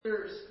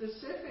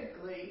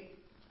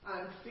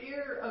on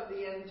fear of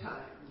the end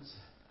times.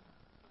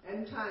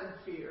 End time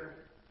fear.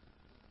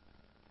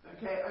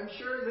 Okay, I'm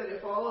sure that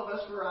if all of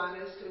us were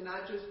honest and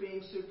not just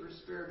being super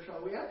spiritual,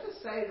 we have to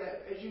say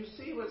that as you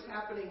see what's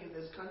happening in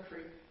this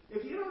country,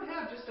 if you don't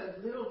have just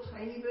a little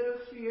tiny bit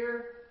of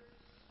fear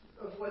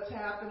of what's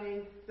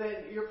happening,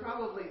 then you're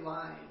probably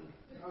lying.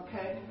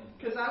 Okay?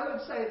 Because I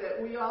would say that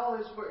we all,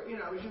 as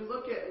you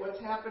look at what's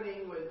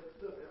happening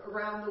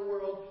around the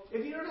world,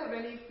 if you don't have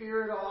any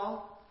fear at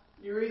all,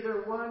 you're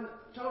either one,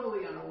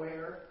 totally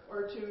unaware,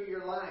 or two,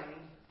 you're lying.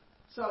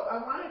 So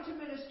I wanted to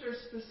minister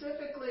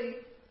specifically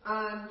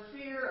on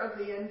fear of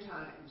the end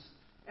times.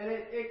 And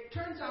it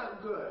turns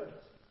out good.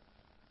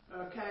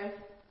 Okay?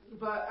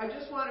 But I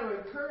just want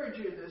to encourage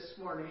you this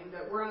morning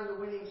that we're on the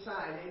winning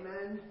side.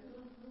 Amen?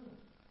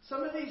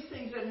 Some of these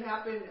things that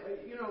happen,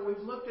 we've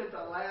looked at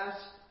the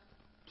last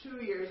 2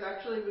 years.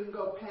 Actually, we can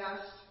go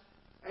past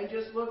and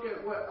just look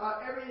at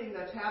everything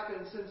that's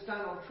happened since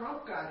Donald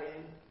Trump got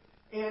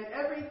in. And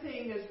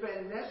everything has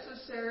been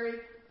necessary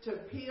to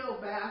peel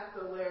back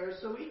the layers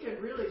so we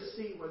can really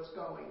see what's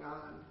going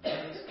on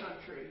in this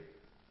country.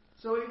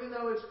 So even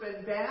though it's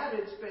been bad,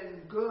 it's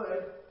been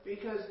good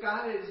because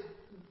God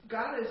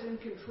is in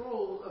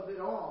control of it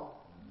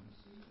all.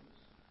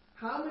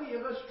 How many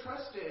of us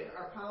trusted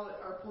our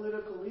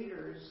political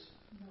leaders?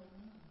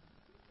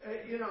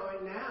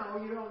 And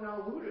now you don't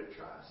know who to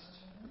trust.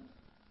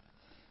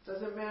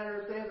 Doesn't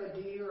matter if they have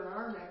a D or an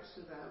R next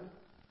to them.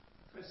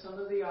 Some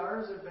of the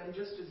R's have been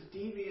just as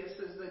devious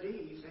as the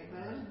D's.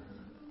 Amen?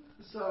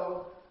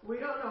 So we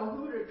don't know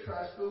who to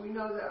trust, but we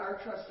know that our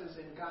trust is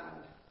in God.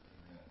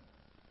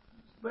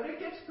 But it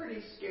gets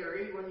pretty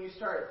scary when you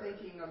start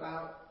thinking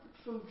about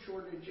food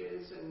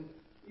shortages and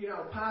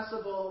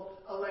possible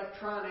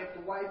electronic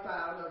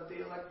wipeout of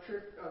the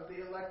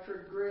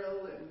electric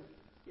grill and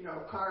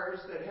cars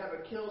that have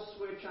a kill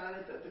switch on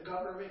it that the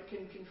government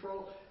can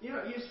control.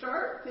 You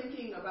start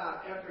thinking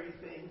about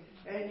everything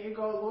and you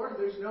go, Lord,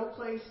 there's no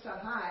place to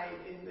hide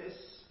in this.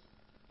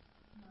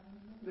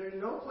 There's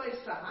no place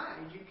to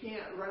hide. You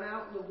can't run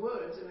out in the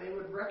woods and they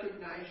would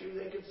recognize you.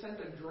 They could send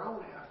a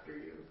drone after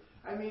you.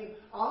 I mean,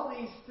 all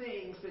these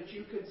things that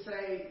you could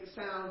say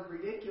sound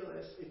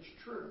ridiculous, it's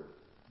true.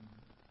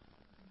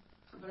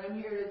 But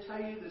I'm here to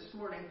tell you this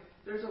morning,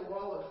 there's a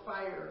wall of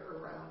fire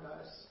around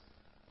us.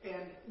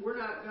 And we're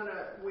not going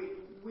to,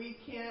 we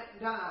can't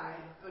die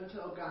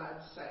until God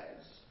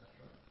says.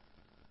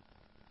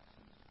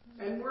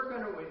 And we're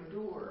going to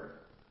endure.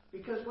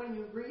 Because when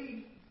you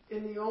read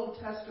in the Old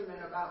Testament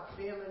about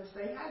famines,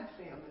 they had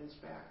famines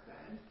back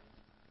then.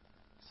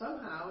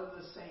 Somehow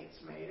the saints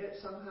made it.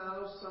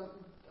 Somehow some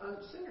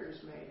sinners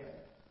made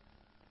it.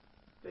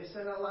 They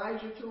sent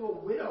Elijah to a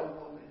widow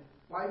woman.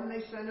 Why didn't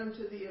they send him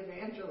to the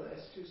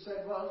evangelist who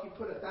said, well, if you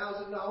put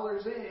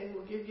 $1,000 in,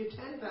 we'll give you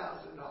 $10,000?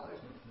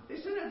 They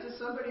sent him to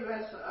somebody who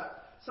has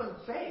some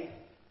faith.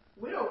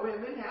 Widow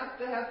women have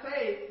to have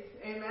faith.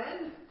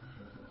 Amen?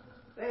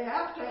 They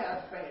have to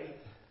have faith.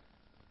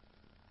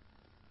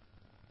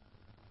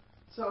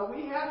 So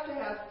we have to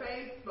have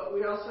faith, but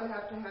we also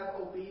have to have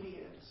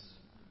obedience.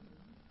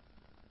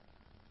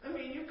 I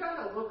mean, you've got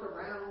to look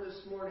around this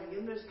morning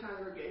in this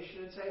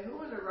congregation and say,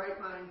 who in their right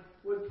mind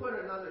would put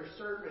another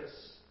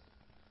service?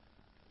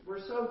 We're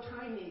so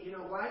tiny,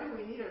 why do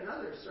we need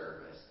another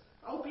service?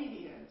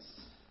 Obedience.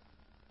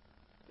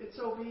 It's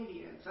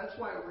obedience. That's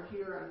why we're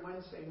here on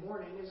Wednesday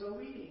morning, is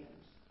obedience.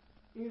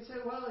 You can say,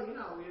 well,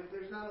 if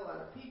there's not a lot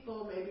of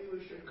people, maybe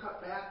we should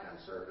cut back on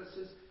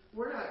services.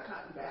 We're not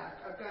cutting back.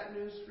 I've got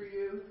news for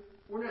you.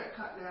 We're not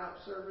cutting out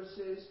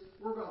services.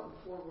 We're going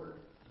forward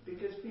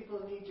because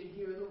people need to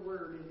hear the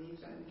word in these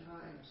end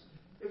times.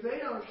 If they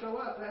don't show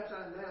up, that's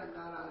on them,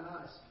 not on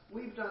us.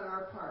 We've done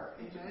our part.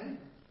 Amen?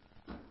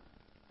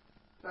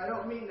 I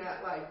don't mean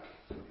that like,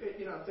 if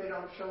they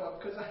don't show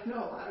up, because I know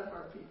a lot of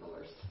our people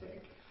are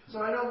sick.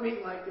 So I don't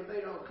mean like if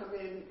they don't come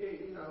in,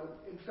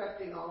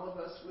 infecting all of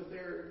us with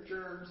their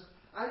germs.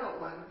 I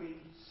don't want to be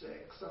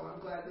sick, so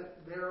I'm glad that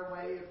they're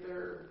away if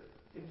they're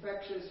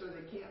infectious or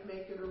they can't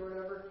make it or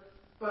whatever.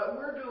 But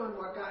we're doing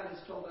what God has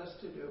told us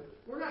to do.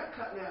 We're not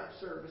cutting out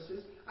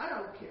services. I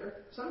don't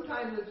care.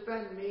 Sometimes it's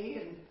been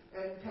me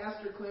and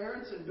Pastor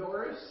Clarence and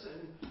Doris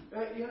and,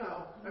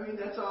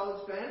 that's all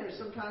it's been. Or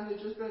sometimes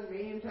it's just been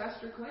me and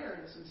Pastor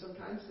Clarence and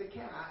sometimes the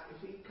cat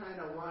if he kind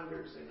of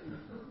wanders in.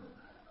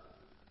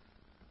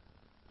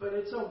 But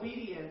it's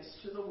obedience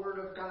to the Word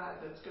of God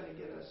that's going to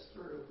get us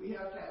through. We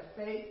have to have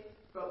faith,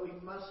 but we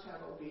must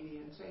have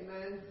obedience.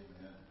 Amen? Amen.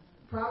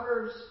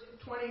 Proverbs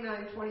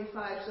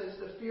 29:25 says,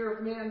 the fear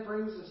of man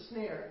brings a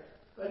snare,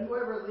 but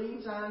whoever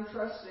leans on,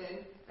 trusts in,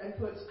 and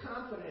puts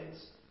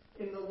confidence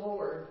in the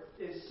Lord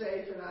is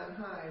safe and on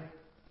high.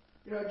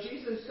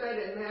 Jesus said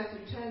in Matthew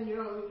 10,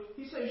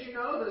 he says,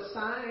 the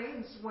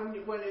signs when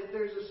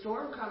there's a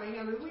storm coming.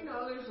 I mean, we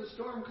know there's a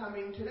storm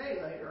coming today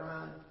later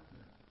on.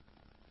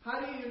 How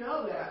do you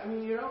know that? I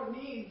mean, you don't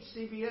need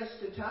CBS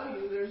to tell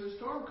you there's a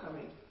storm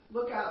coming.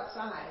 Look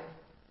outside,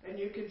 and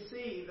you can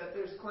see that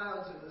there's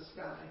clouds in the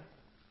sky.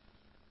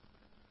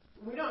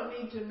 we don't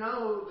need to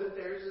know that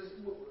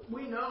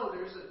we know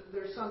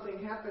there's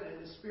something happening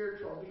in the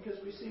spiritual because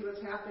we see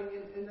what's happening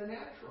in the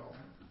natural.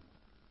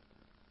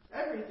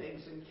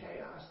 Everything's in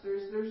chaos.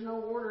 There's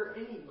no order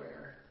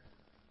anywhere.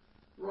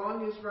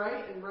 Wrong is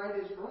right and right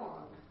is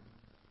wrong.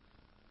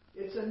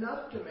 It's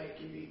enough to make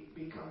you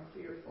become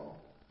fearful.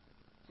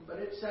 But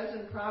it says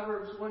in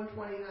Proverbs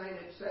 1:29,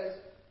 it says,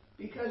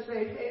 because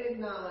they hated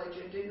knowledge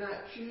and did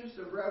not choose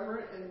the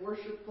reverent and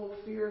worshipful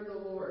fear of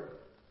the Lord,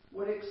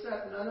 would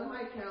accept none of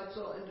my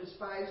counsel and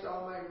despised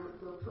all my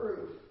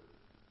reproof.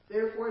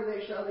 Therefore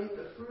they shall eat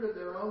the fruit of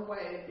their own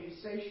way and be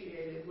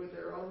satiated with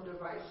their own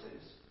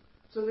devices.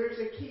 So there's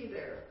a key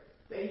there.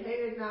 They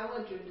hated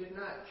knowledge and did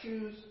not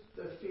choose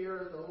the fear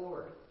of the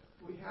Lord.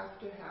 We have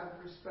to have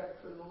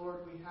respect for the Lord.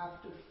 We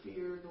have to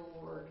fear the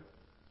Lord.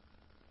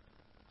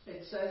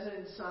 It says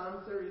in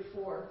Psalm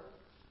 34,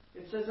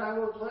 it says, I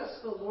will bless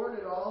the Lord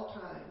at all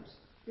times.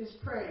 His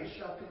praise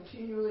shall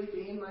continually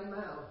be in my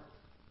mouth.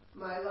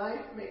 My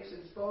life makes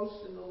its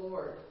boast in the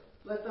Lord.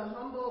 Let the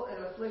humble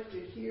and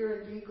afflicted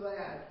hear and be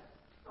glad.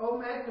 O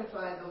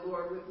magnify the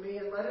Lord with me,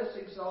 and let us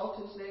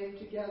exalt his name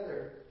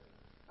together.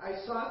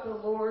 I sought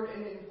the Lord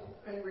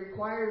and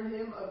required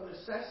him of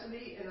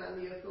necessity and on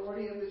the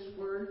authority of his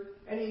word,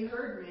 and he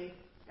heard me,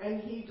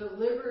 and he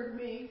delivered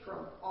me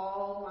from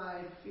all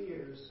my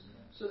fears.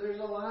 So there's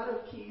a lot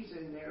of keys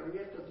in there. We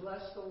have to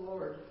bless the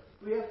Lord.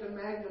 We have to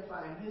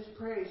magnify him. His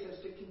praise has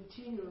to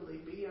continually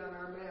be on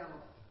our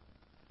mouth.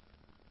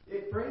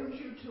 It brings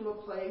you to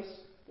a place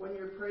when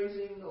you're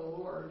praising the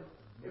Lord.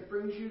 It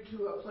brings you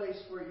to a place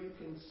where you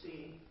can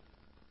see.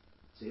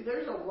 See,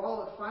 there's a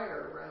wall of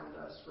fire around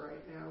us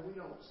right now. We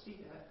don't see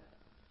that.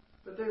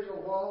 But there's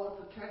a wall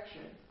of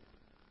protection.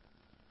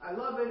 I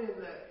love it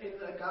in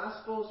the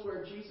Gospels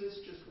where Jesus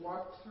just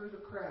walked through the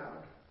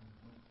crowd.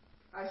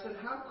 I said,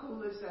 how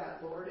cool is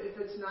that, Lord? If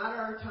it's not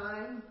our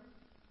time,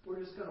 we're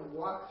just going to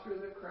walk through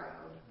the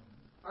crowd.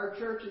 Our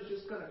church is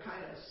just going to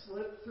kind of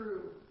slip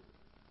through.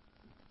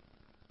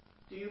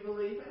 Do you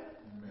believe it?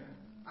 Amen.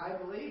 I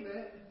believe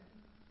it.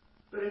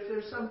 But if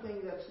there's something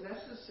that's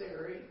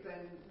necessary,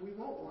 then we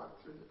won't walk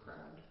through the crowd.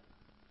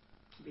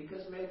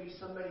 Because maybe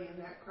somebody in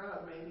that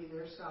crowd, maybe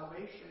their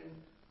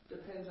salvation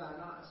depends on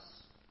us.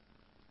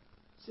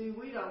 See,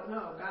 we don't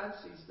know. God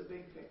sees the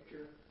big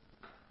picture.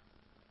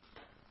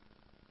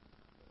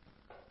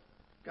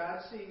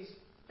 God sees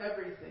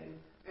everything.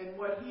 And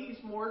what he's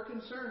more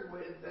concerned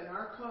with than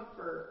our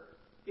comfort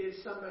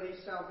is somebody's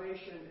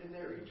salvation and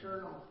their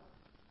eternal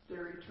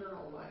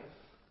life.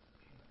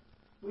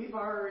 We've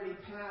already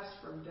passed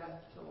from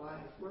death to life.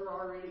 We're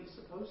already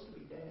supposed to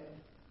be dead.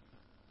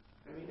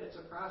 I mean, it's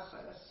a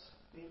process.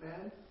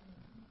 Amen?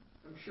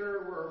 I'm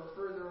sure we're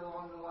further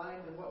along the line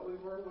than what we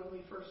were when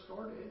we first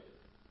started.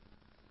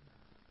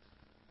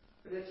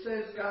 But it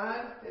says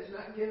God has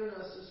not given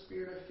us a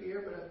spirit of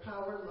fear, but of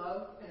power,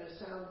 love, and a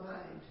sound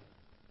mind.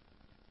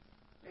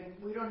 And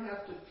we don't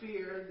have to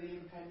fear the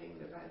impending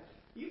event.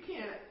 You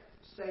can't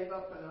save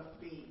up enough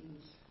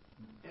beans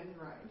and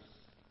rice.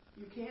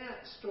 You can't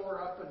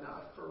store up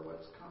enough for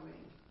what's coming.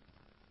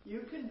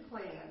 You can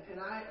plan. And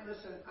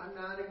I'm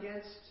not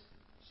against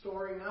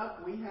storing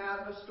up. We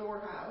have a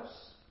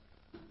storehouse.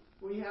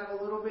 We have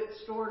a little bit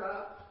stored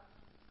up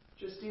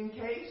just in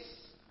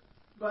case.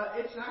 But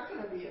it's not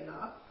going to be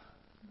enough.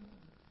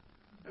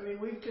 I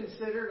mean, we've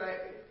considered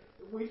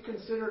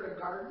a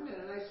garden,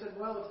 and I said,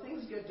 well, if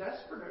things get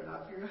desperate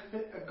enough,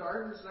 a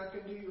garden's not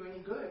going to do you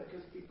any good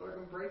because people are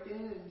going to break in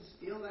and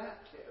steal that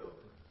too.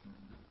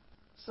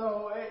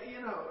 So,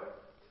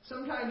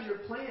 sometimes your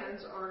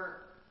plans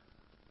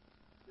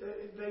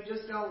they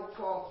just don't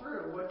fall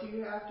through. What do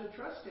you have to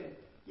trust in?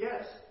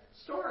 Yes,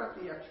 store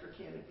up the extra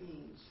can of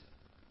beans.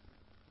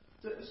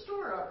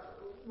 Store up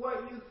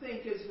what you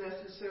think is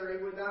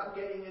necessary without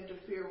getting into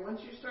fear.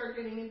 Once you start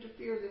getting into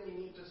fear, then you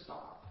need to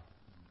stop.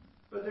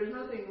 But there's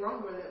nothing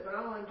wrong with it. But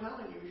all I'm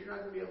telling you is you're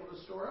not going to be able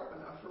to store up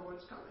enough for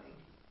what's coming.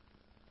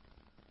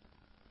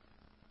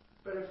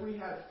 But if we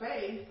have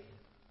faith,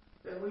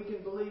 then we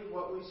can believe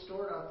what we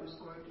stored up is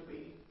going to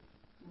be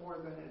more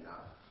than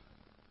enough.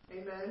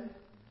 Amen?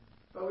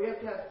 But we have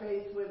to have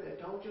faith with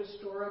it. Don't just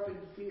store up in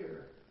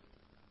fear.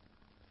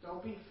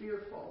 Don't be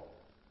fearful.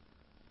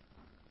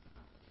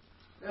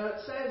 Now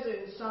it says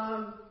in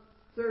Psalm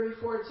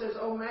 34, it says,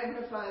 oh,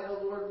 magnify the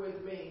Lord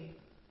with me.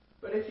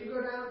 But if you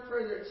go down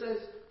further, it says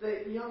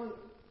that young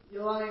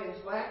lions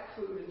lack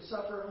food and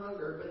suffer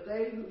hunger, but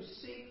they who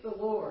seek the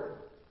Lord,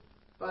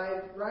 by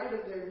right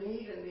of their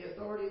need and the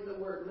authority of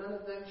the word, none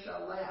of them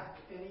shall lack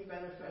any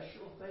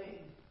beneficial thing.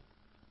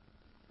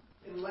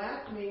 And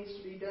lack means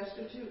to be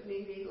destitute,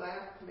 needy,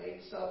 lack,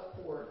 made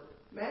self-poor.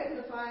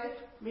 Magnify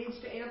means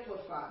to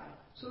amplify.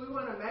 So we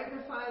want to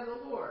magnify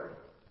the Lord,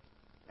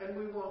 and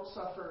we won't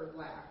suffer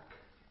lack.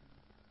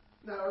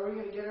 Now, are we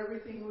going to get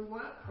everything we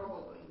want?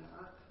 Probably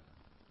not.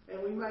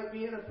 And we might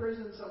be in a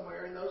prison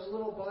somewhere, and those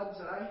little bugs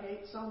that I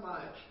hate so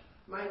much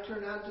might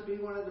turn out to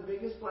be one of the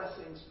biggest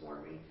blessings for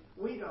me.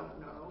 We don't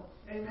know.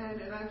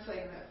 Amen. And I'm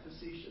saying that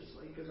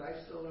facetiously because I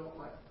still don't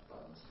like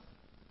bugs.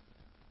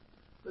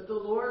 But the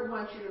Lord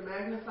wants you to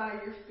magnify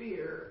your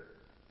fear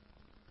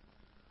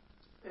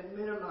and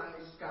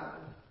minimize God.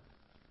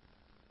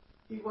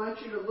 He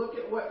wants you to look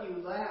at what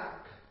you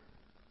lack,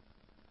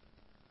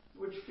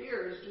 which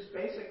fear is just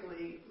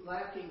basically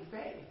lacking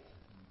faith.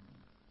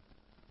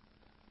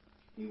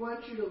 He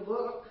wants you to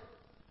look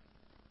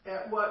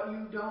at what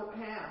you don't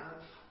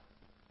have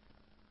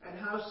and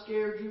how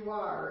scared you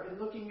are, and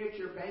looking at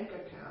your bank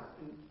account.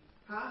 And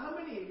how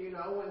many of you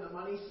know when the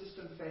money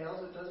system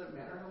fails, it doesn't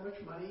matter how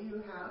much money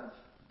you have?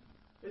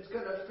 It's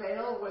going to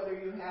fail whether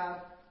you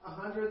have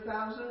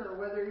 100,000 or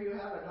whether you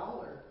have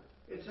 $1.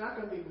 It's not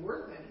going to be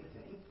worth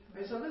anything.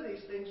 And some of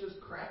these things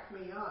just crack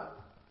me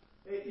up.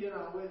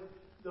 With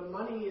the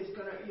money is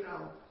going to,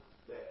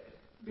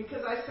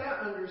 because I sat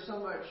under so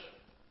much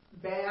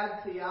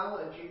bad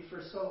theology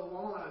for so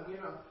long,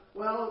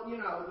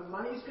 the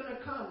money's going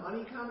to come,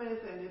 money cometh,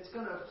 and it's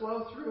going to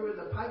flow through, and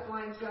the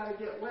pipeline's got to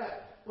get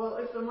wet. Well,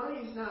 if the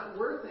money's not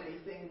worth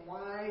anything,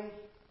 why,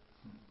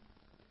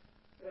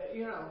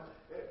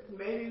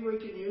 maybe we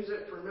can use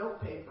it for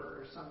note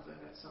paper or something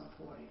at some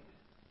point.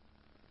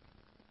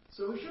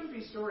 So we shouldn't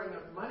be storing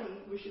up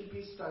money. We should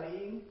be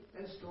studying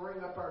and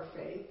storing up our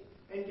faith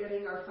and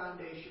getting our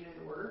foundation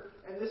in order.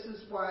 And this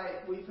is why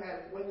we've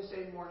had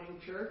Wednesday morning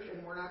church,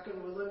 and we're not going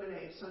to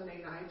eliminate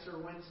Sunday nights or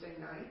Wednesday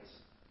nights.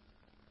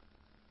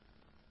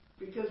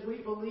 Because we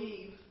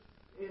believe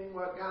in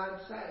what God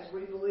says.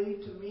 We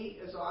believe to meet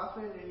as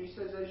often, and He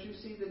says, as you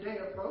see the day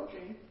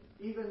approaching,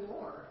 even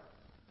more.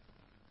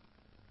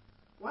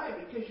 Why?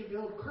 Because you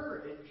build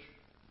courage.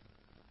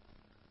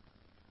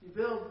 You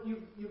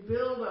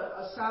build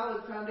a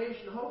solid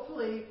foundation.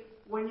 Hopefully,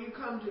 when you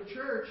come to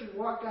church, you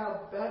walk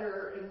out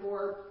better and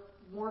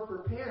more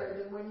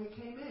prepared than when you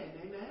came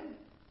in. Amen?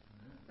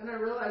 And I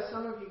realize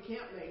some of you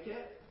can't make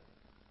it,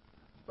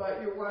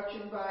 but you're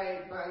watching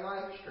by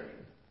live stream.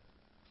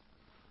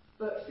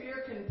 But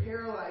fear can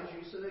paralyze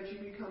you so that you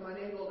become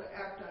unable to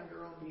act on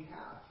your own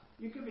behalf.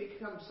 You can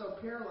become so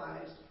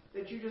paralyzed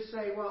that you just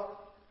say,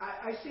 well,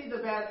 I see the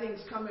bad things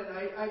coming.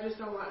 I just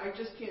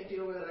can't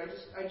deal with it.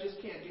 I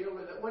just can't deal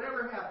with it.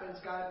 Whatever happens,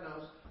 God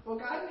knows. Well,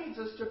 God needs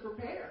us to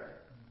prepare.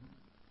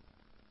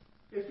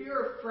 If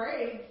you're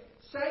afraid,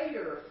 say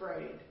you're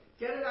afraid.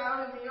 Get it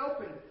out in the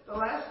open. The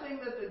last thing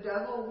that the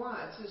devil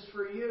wants is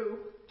for you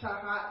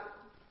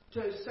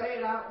to say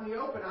it out in the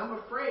open. I'm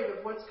afraid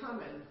of what's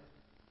coming.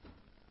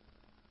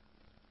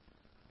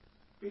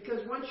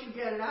 Because once you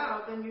get it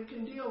out, then you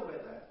can deal with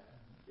it.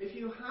 If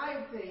you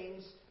hide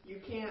things, you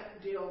can't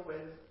deal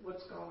with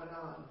what's going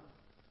on.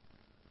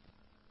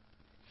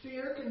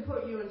 Fear can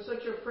put you in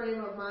such a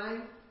frame of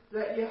mind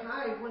that you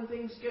hide when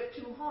things get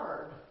too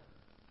hard.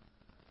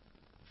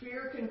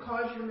 Fear can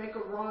cause you to make a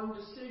wrong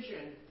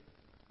decision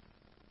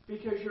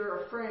because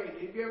you're afraid.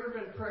 Have you ever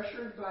been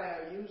pressured by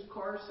a used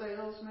car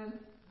salesman?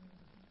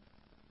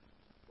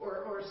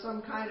 Or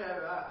some kind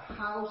of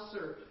house,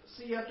 or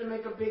you have to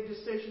make a big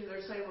decision.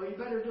 They're saying, well, you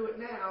better do it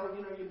now.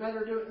 You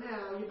better do it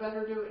now. You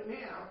better do it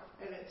now.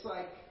 And it's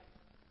like,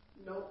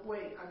 no,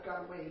 wait, I've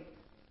got to wait.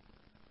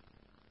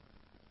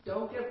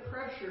 Don't get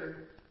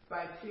pressured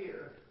by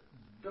fear.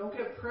 Don't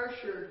get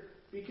pressured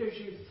because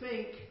you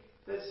think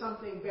that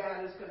something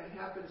bad is going to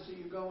happen, so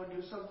you go and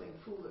do something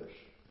foolish.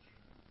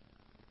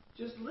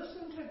 Just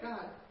listen to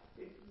God.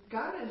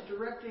 God is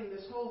directing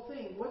this whole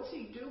thing. What's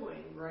He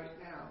doing right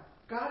now?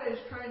 God is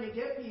trying to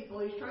get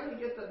people. He's trying to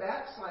get the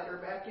backslider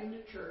back into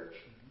church.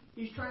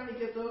 He's trying to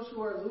get those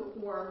who are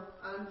lukewarm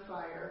on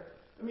fire.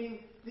 I mean,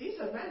 these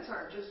events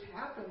aren't just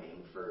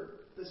happening for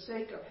the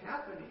sake of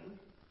happening.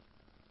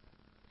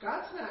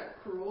 God's not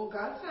cruel.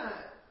 God's not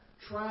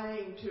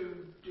trying to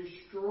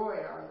destroy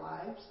our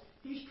lives.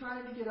 He's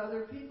trying to get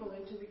other people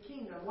into the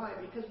kingdom. Why?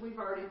 Because we've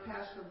already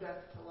passed from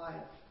death to life.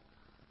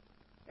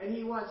 And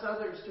He wants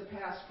others to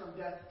pass from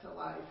death to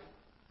life.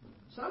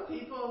 Some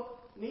people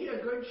need a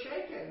good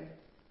shaking.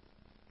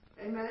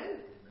 Amen?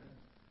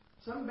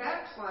 Some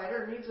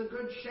backslider needs a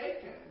good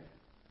shaking.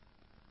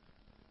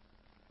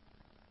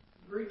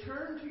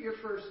 Return to your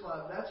first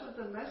love. That's what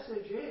the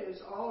message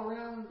is all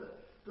around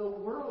the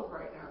world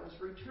right now,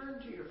 is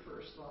return to your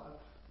first love.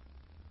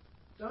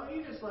 Don't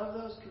you just love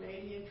those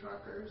Canadian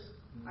truckers?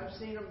 I've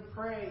seen them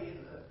pray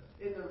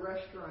in the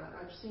restaurant.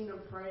 I've seen them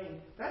praying.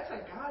 That's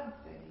a God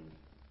thing.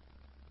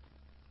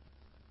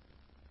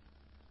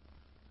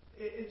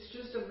 It's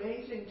just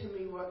amazing to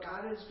me what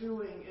God is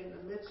doing in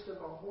the midst of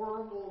a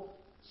horrible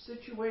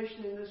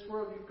situation in this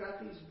world. You've got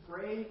these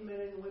brave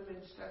men and women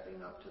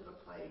stepping up to the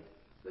plate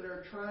that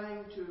are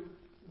trying to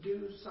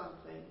do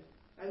something,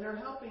 and they're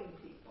helping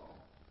people.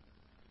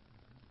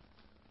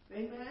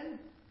 Amen?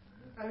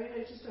 I mean,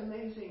 it's just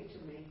amazing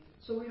to me.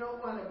 So we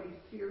don't want to be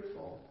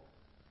fearful.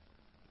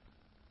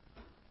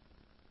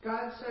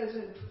 God says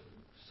in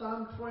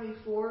Psalm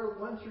 24,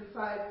 1 through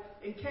 5,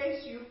 in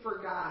case you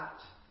forgot,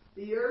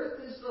 the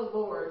earth is the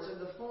Lord's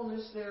and the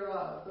fullness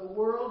thereof, the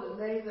world and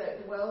they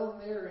that dwell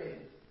therein.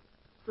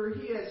 For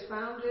He has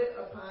founded it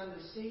upon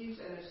the seas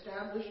and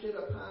established it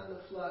upon the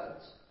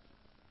floods.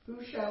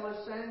 Who shall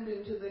ascend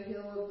into the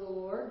hill of the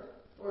Lord?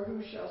 Or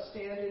who shall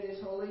stand in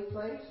His holy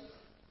place?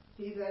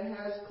 He that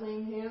has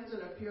clean hands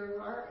and a pure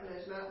heart, and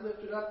has not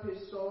lifted up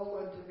his soul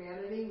unto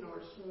vanity, nor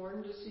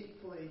sworn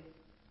deceitfully,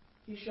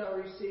 he shall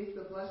receive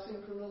the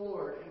blessing from the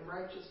Lord, and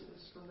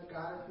righteousness from the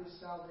God of his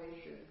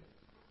salvation.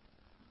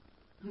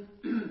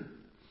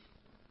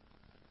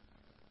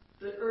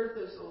 The earth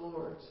is the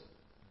Lord's.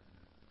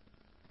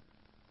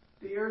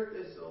 The earth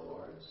is the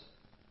Lord's.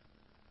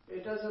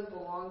 It doesn't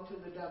belong to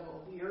the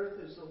devil. The earth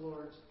is the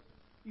Lord's.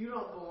 You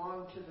don't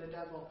belong to the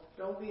devil.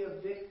 Don't be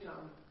a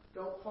victim.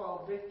 Don't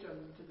fall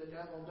victim to the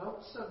devil.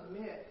 Don't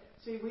submit.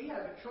 See, we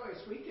have a choice.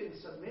 We can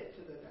submit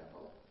to the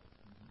devil.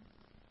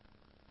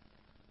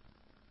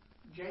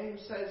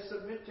 James says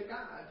submit to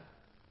God.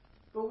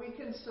 But we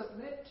can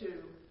submit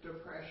to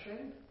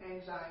depression,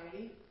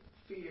 anxiety,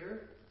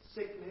 fear,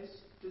 sickness,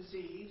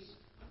 disease.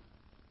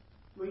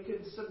 We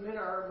can submit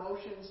our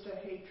emotions to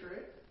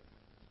hatred.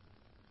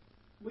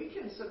 We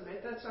can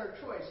submit. That's our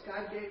choice.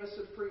 God gave us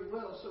a free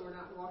will, so we're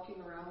not walking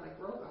around like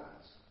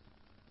robots.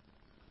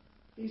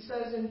 He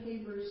says in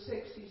Hebrews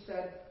 6, he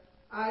said,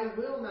 I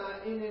will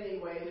not in any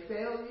way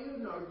fail you,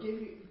 nor give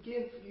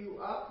you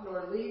up,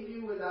 nor leave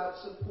you without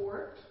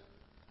support.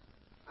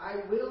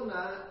 I will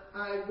not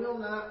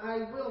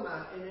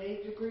in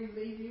any degree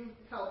leave you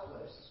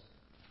helpless,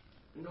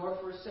 nor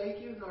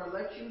forsake you, nor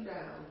let you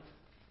down.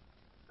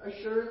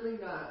 Assuredly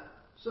not.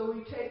 So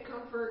we take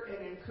comfort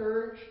and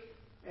encourage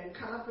and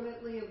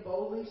confidently and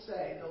boldly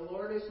say, the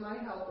Lord is my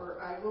helper.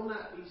 I will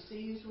not be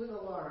seized with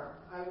alarm.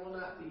 I will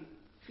not be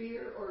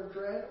fear or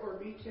dread or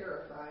be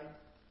terrified.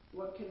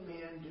 What can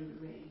man do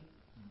to me?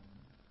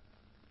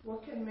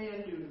 What can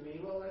man do to me?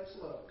 Well, let's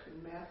look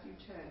in Matthew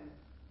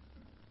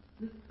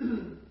 10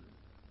 and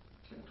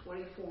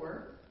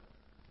 24.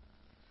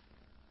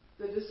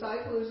 The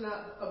disciple is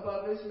not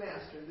above his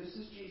master. This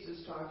is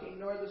Jesus talking,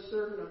 nor the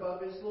servant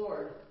above his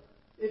Lord.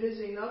 It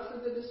is enough for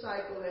the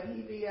disciple that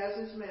he be as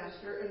his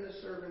master and the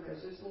servant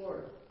as his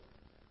Lord.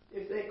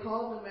 If they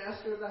call the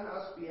master of the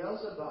house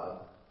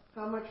Beelzebub,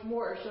 how much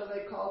more shall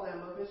they call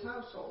them of his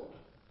household?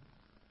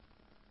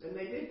 And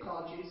they did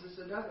call Jesus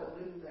a devil,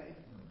 didn't they?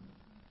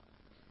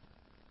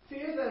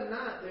 Fear them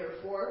not,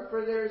 therefore,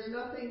 for there is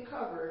nothing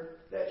covered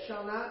that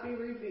shall not be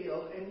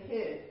revealed, and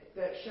hid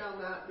that shall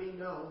not be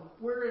known.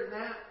 We're in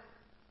that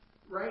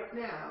right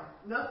now.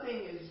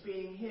 Nothing is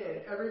being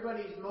hid.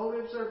 Everybody's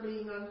motives are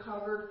being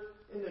uncovered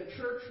in the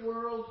church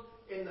world,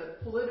 in the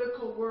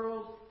political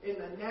world, in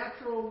the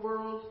natural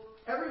world.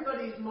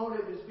 Everybody's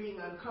motive is being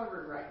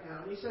uncovered right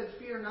now. And he said,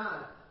 fear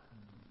not.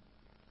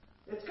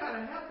 It's got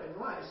to happen.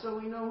 Why? So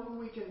we know who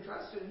we can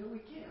trust and who we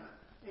can't.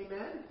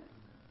 Amen?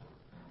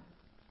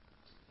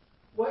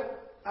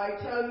 What I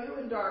tell you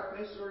in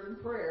darkness or in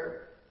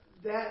prayer,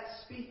 that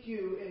speak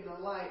you in the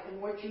light. And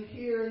what you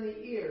hear in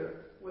the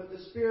ear, what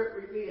the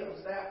Spirit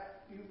reveals,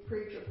 that you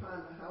preach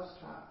upon the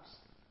housetops.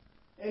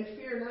 And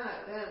fear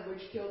not them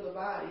which kill the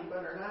body, but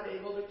are not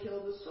able to kill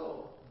the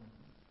soul.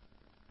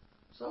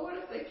 So what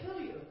if they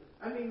kill you?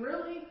 I mean,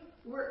 really?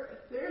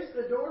 There's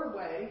the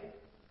doorway.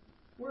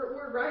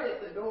 We're right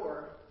at the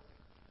door.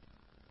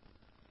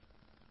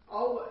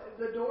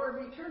 The door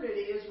of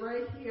eternity is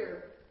right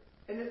here.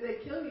 And if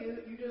they kill you,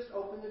 you just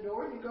open the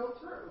door and you go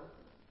through.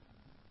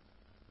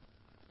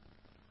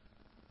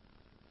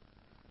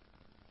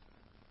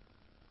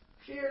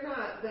 Fear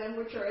not them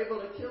which are able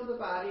to kill the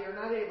body, are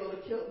not able to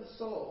kill the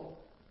soul,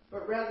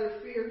 but rather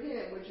fear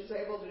him which is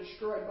able to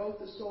destroy both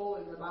the soul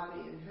and the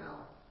body in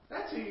hell.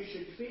 That's who you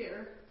should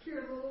fear.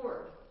 Fear the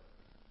Lord.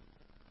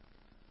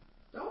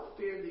 Don't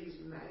fear these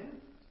men.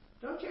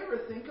 Don't you ever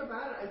think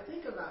about it? I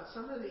think about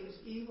some of these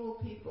evil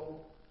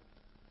people,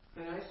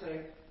 and I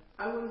say,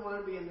 I wouldn't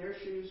want to be in their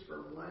shoes for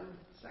 1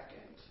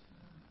 second.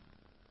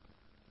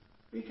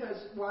 Because,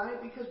 why?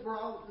 Because we're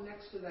all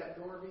next to that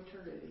door of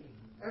eternity.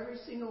 Every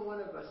single one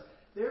of us.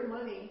 Their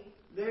money,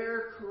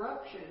 their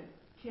corruption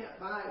can't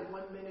buy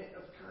 1 minute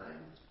of time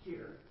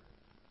here.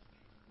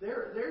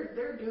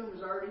 Their doom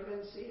has already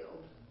been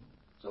sealed.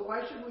 So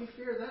why should we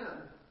fear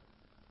them?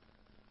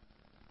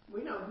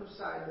 We know whose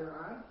side they're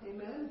on.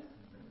 Amen?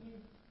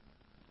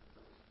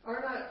 Are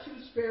not 2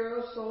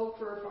 sparrows sold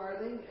for a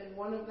farthing, and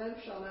one of them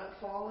shall not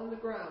fall on the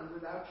ground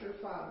without your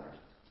Father?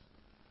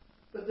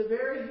 But the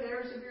very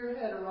hairs of your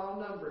head are all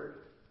numbered.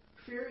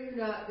 Fear you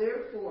not,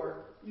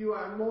 therefore, you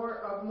are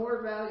of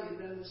more value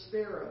than the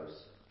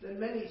sparrows, than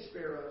many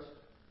sparrows.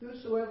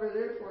 Whosoever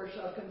therefore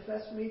shall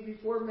confess me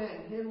before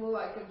men, him will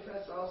I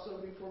confess also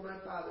before my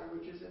Father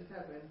which is in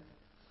heaven.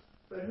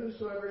 But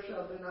whosoever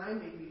shall deny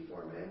me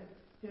before men,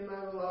 him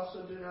I will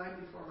also deny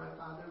before my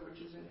Father which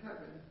is in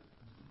heaven.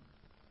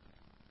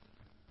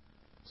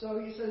 So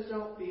he says,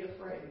 don't be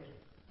afraid.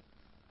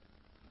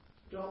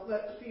 Don't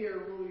let fear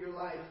rule your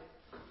life.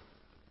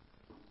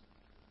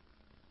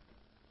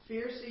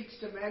 Fear seeks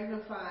to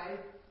magnify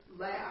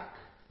lack,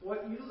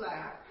 what you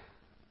lack,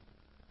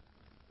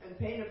 and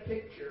paint a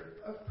picture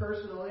of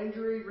personal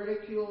injury,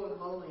 ridicule,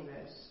 and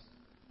loneliness.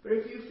 But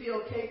if you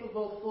feel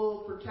capable, full,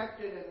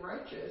 protected, and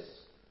righteous,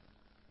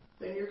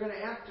 then you're going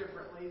to act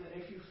differently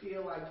than if you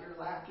feel like you're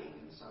lacking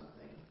in something.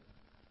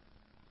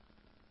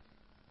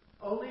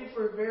 Only if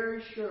we're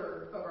very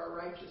sure of our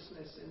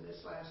righteousness in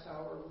this last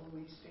hour will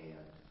we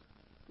stand.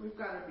 We've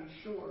got to be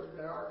sure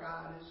that our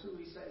God is who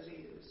He says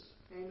He is.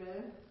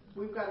 Amen?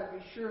 We've got to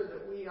be sure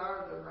that we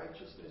are the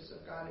righteousness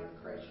of God in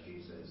Christ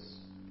Jesus.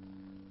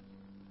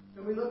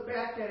 And we look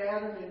back at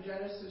Adam in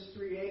Genesis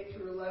 3:8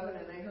 through 11,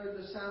 and they heard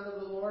the sound of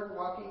the Lord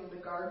walking in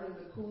the garden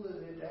in the cool of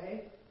the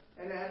day.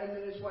 And Adam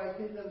and his wife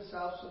hid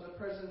themselves from the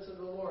presence of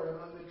the Lord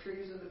among the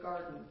trees of the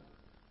garden.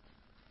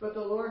 But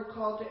the Lord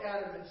called to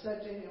Adam and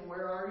said to him,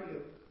 "Where are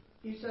you?"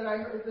 He said, "I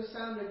heard the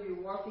sound of you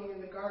walking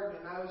in the garden,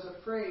 and I was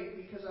afraid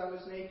because I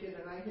was naked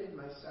and I hid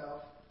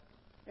myself."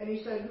 And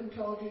he said, "Who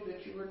told you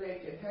that you were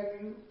naked?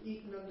 Have you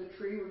eaten of the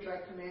tree which I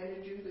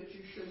commanded you that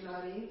you should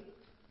not eat?"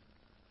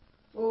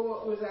 Well,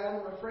 what was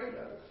Adam afraid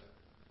of?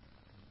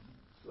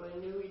 Well, he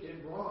knew he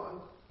did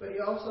wrong, but he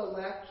also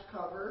lacked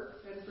cover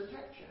and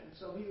protection,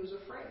 so he was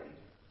afraid.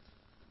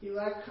 He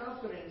lacked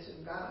confidence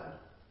in God.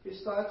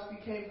 His thoughts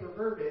became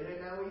perverted, and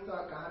now he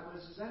thought God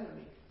was his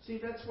enemy. See,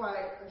 that's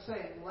why I'm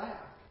saying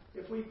lack.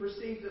 If we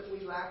perceive that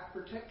we lack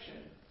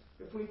protection,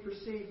 if we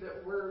perceive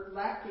that we're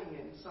lacking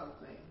in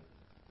something,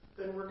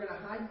 then we're going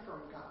to hide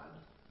from God.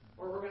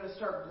 Or we're going to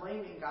start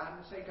blaming God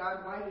and say,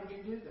 "God, why did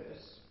you do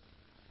this?"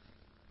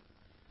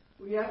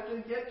 We have to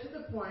get to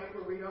the point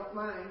where we don't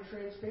mind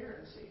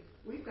transparency.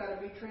 We've got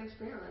to be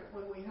transparent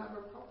when we have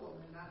a problem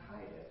and not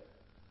hide it.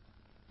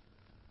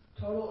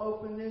 Total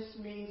openness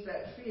means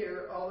that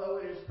fear, although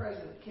it is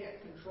present,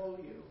 can't control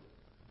you.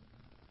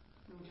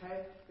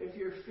 Okay? If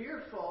you're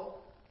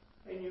fearful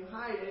and you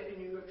hide it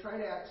and you try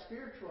to act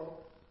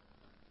spiritual,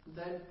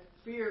 then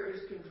fear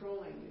is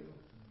controlling you.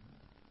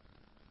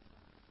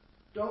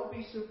 Don't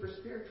be super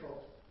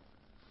spiritual.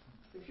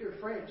 If you're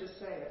afraid, just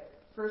say it.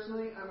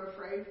 Personally, I'm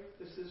afraid.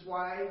 This is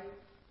why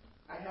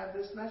I have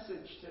this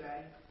message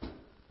today.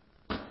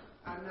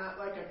 I'm not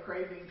like a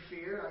craving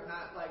fear. I'm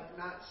not like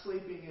not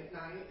sleeping at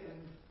night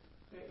and,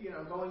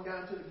 going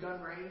down to the gun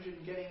range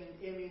and getting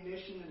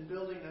ammunition and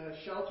building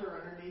a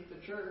shelter underneath the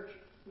church.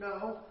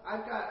 No,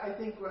 I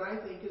think what I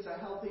think is a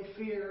healthy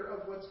fear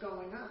of what's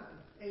going on.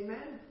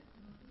 Amen?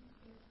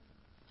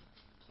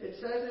 It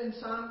says in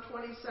Psalm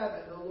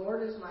 27, "The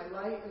Lord is my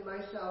light and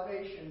my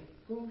salvation.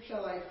 Whom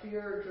shall I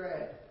fear or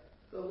dread?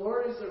 The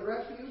Lord is the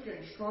refuge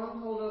and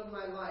stronghold of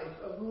my life.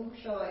 Of whom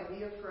shall I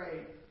be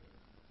afraid?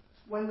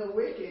 When the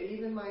wicked,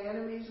 even my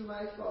enemies and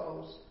my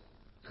foes,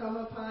 come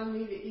upon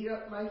me to eat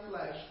up my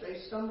flesh, they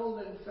stumbled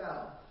and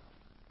fell.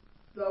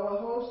 Though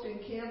a host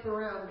encamp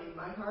around me,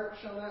 my heart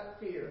shall not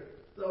fear.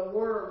 Though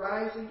war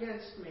arise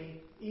against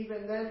me,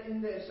 even then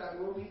in this I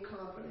will be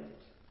confident.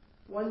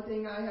 One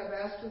thing I have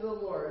asked of the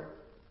Lord,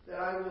 that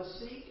I will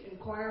seek,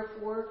 inquire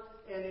for,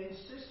 and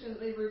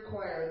insistently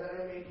require,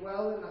 that I may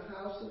dwell in the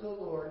house of the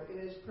Lord, in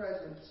His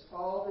presence,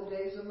 all the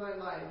days of my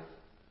life,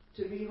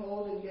 to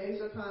behold and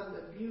gaze upon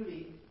the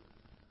beauty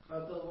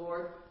of the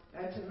Lord,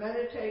 and to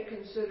meditate,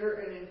 consider,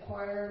 and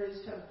inquire in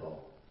His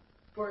temple.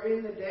 For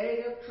in the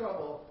day of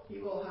trouble He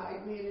will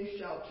hide me in His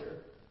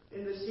shelter.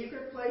 In the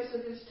secret place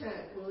of His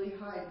tent will He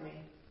hide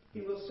me.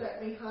 He will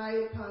set me high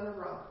upon a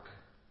rock."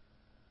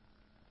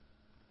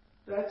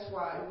 That's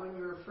why when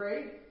you're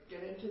afraid,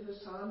 get into the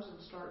Psalms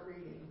and start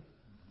reading.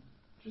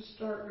 Just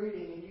start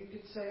reading, and you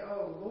could say,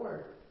 "Oh,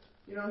 Lord,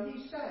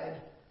 He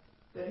said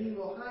that He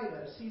will hide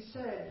us. He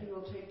said He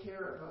will take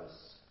care of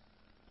us."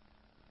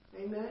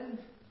 Amen?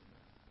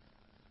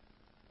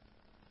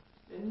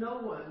 And no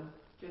one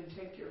can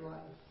take your life.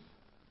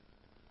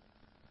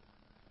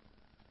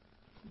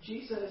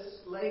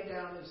 Jesus laid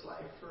down His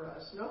life for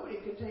us. Nobody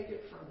could take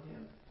it from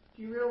Him.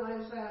 Do you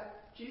realize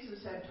that?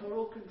 Jesus had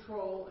total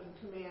control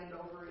and command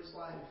over His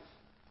life.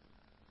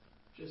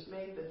 Just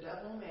made the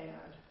devil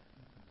mad.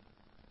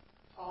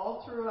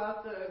 All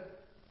throughout the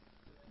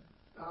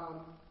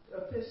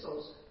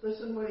epistles,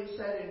 listen what He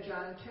said in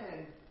John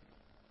 10,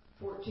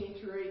 14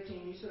 through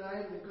 18. He said,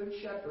 "I am the good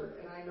shepherd,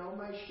 and I know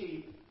my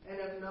sheep, and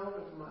have known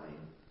of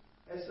mine.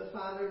 As the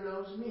Father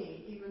knows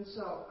me, even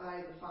so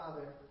I the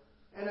Father.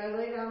 And I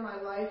lay down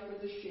my life for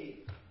the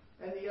sheep.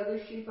 And the other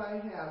sheep I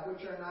have,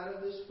 which are not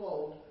of this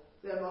fold,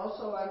 them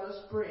also I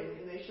must bring,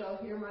 and they shall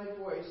hear my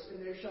voice,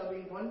 and there shall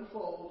be one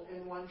fold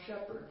and one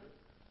shepherd.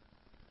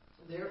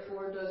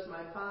 Therefore does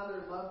my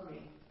Father love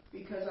me,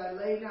 because I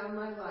lay down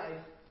my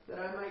life, that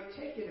I might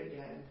take it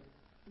again.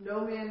 No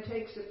man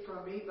takes it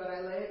from me, but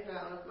I lay it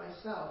down of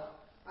myself.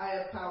 I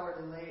have power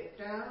to lay it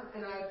down,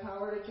 and I have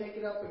power to take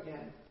it up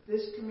again.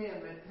 This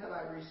commandment have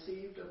I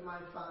received of my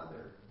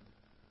Father."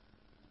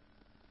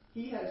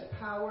 He has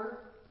power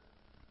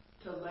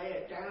to lay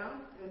it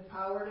down and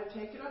power to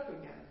take it up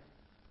again.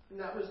 And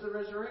that was the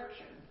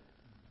resurrection.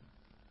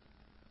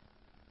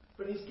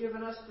 But He's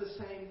given us the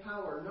same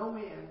power. No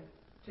man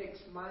takes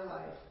my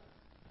life.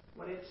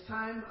 When it's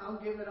time, I'll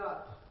give it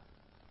up.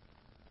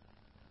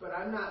 But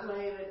I'm not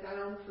laying it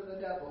down for the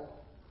devil.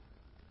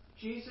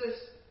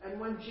 And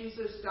when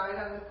Jesus died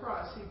on the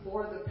cross, He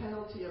bore the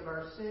penalty of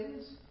our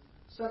sins,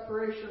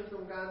 separation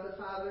from God the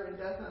Father, and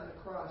death on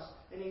the cross.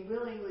 And He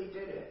willingly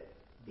did it.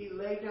 He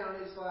laid down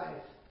His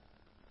life.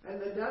 And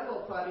the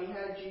devil thought he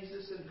had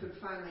Jesus and could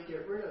finally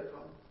get rid of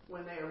him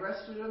when they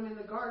arrested him in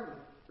the garden.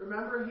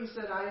 Remember, he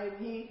said, I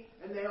am he,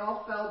 and they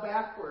all fell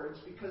backwards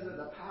because of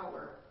the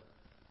power.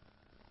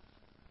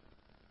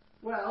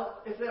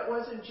 Well, if that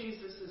wasn't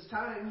Jesus'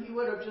 time, he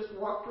would have just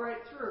walked right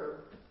through.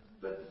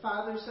 But the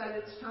Father said,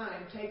 it's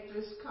time, take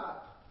this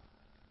cup.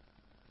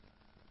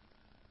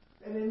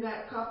 And in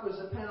that cup was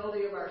the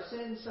penalty of our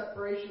sin,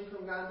 separation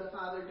from God the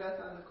Father, death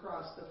on the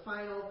cross, the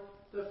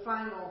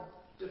final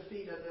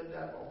defeat of the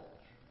devil.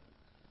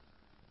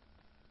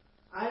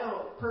 I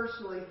don't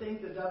personally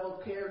think the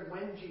devil cared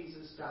when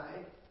Jesus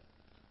died.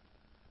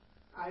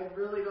 I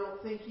really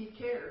don't think he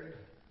cared.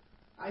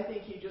 I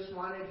think he just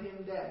wanted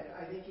him dead.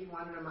 I think he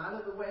wanted him out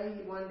of the way.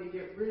 He wanted to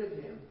get rid of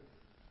him.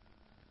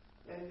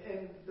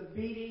 And the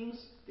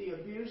beatings, the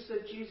abuse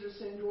that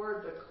Jesus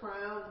endured, the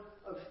crown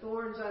of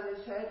thorns on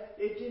his head,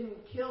 it didn't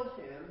kill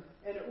him,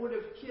 and it would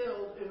have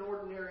killed an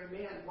ordinary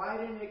man. Why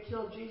didn't it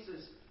kill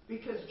Jesus?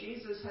 Because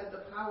Jesus had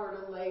the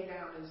power to lay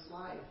down his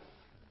life.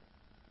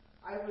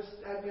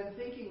 I've been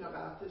thinking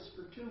about this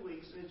for 2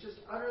 weeks, and it just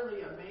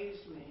utterly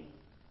amazed me.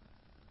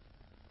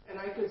 And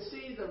I could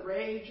see the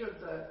rage of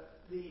the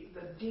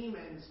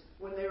demons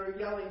when they were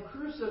yelling,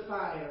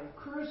 crucify him,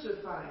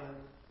 crucify him.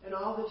 And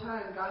all the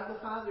time, God the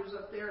Father's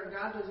up there, and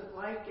God doesn't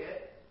like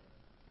it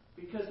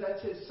because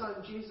that's his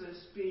son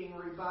Jesus being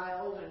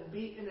reviled and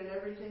beaten and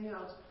everything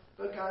else.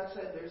 But God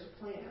said, there's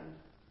a plan.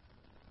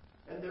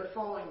 And they're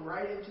falling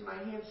right into my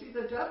hands. See,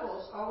 the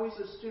devil's always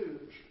a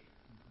stooge.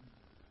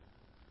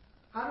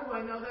 How do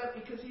I know that?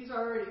 Because he's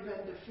already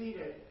been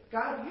defeated.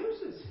 God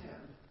uses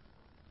him.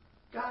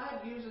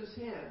 God uses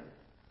him.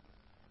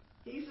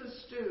 He's a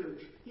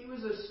stooge. He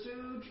was a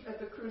stooge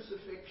at the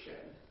crucifixion.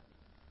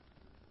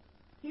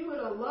 He would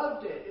have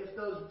loved it if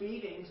those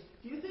beatings...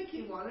 Do you think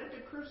he wanted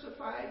to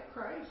crucify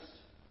Christ?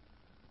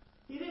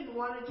 He didn't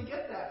want it to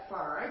get that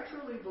far. I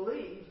truly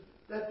believe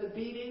that the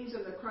beatings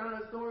and the crown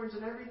of thorns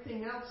and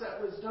everything else that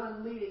was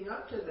done leading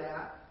up to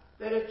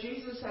that if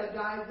Jesus had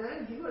died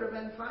then, he would have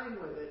been fine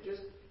with it.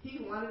 Just,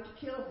 he wanted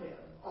to kill him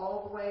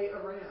all the way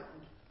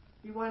around.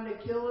 He wanted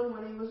to kill him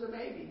when he was a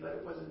baby, but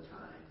it wasn't time.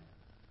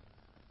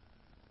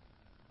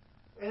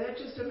 And it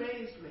just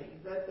amazed me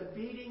that the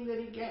beating that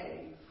he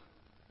gave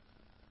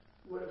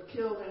would have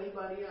killed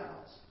anybody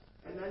else.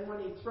 And then when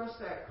he thrust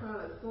that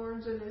crown of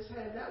thorns in his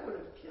head, that would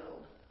have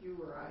killed you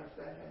or I if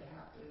that had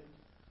happened.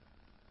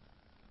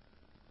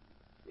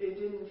 It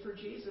didn't for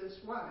Jesus.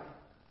 Why?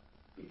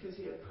 Because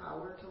he had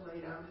power to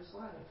lay down his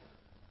life.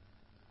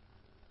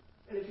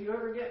 And if you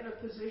ever get in a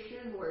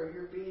position where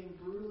you're being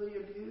brutally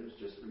abused,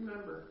 just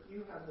remember,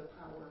 you have the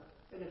power.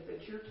 And if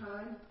it's your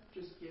time,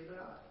 just give it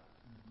up.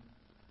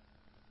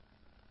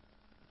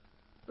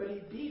 But he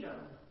beat him,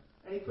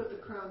 and he put the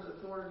crowns of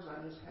thorns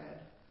on his head.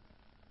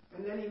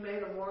 And then he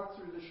made him walk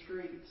through the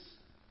streets.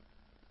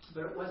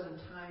 But it wasn't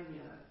time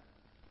yet.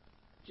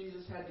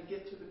 Jesus had to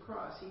get to the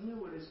cross. He knew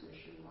what his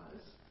mission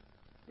was.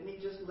 And he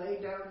just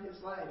laid down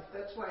his life.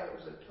 That's why it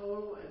was a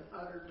total and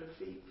utter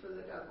defeat for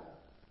the devil.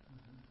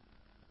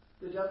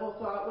 The devil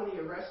thought when he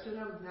arrested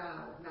him,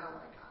 now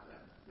I got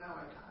him. Now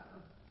I got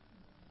him.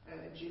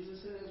 And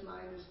Jesus in his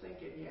mind is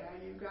thinking, yeah,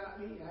 you got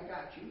me. I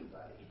got you,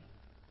 buddy.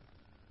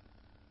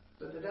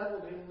 But the devil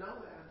didn't know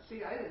that.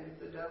 See, I think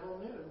the devil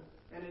knew.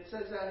 And it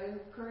says that in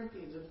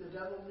Corinthians, if the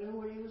devil knew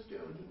what he was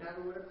doing, he never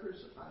would have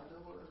crucified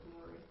the Lord of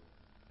glory.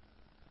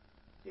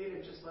 He'd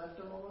have just left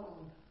him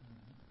alone.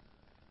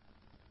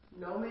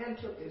 No man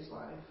took his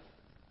life.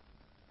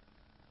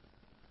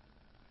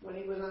 When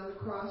he was on the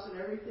cross and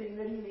everything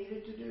that he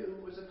needed to do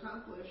was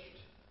accomplished,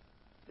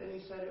 then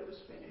he said it was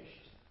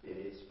finished. It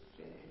is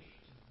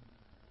finished.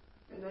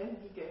 And then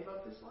he gave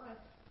up his life.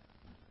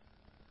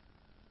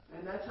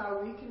 And that's how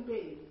we can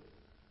be.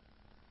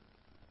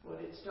 When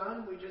it's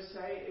done, we just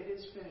say, it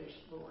is finished,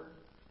 Lord.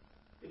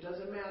 It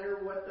doesn't matter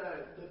what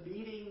the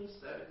beatings,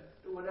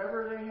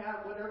 whatever they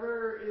have,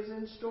 whatever is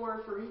in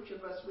store for each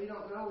of us, we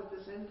don't know at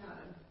this end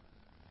time.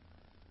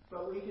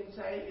 But we can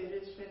say, it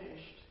is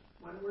finished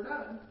when we're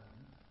done.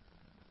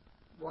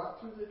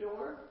 Walk through the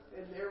door,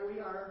 and there we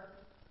are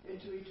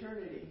into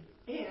eternity.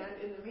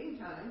 And in the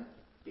meantime,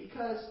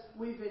 because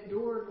we've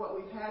endured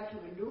what we've had to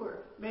endure,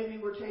 maybe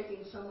we're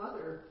taking some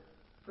other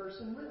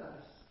person with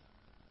us.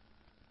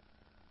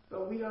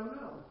 But we don't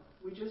know.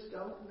 We just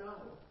don't know.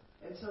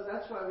 And so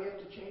that's why we have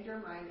to change our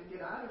mind and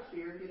get out of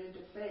fear, get into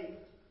faith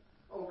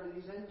over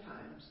these end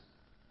times.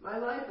 My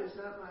life is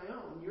not my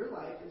own. Your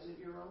life isn't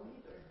your own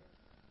either.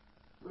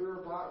 We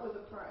were bought with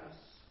a price.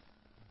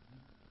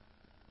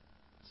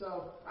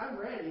 So I'm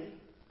ready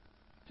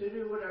to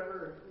do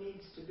whatever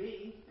needs to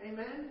be.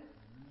 Amen?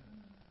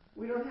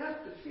 We don't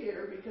have to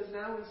fear because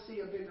now we see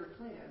a bigger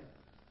plan.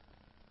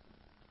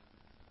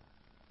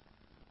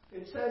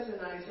 It says in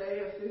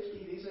Isaiah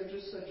 50, these are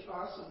just such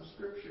awesome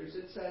scriptures.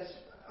 It says,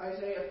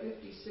 Isaiah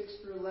 56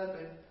 through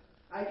 11,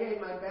 I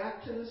gave my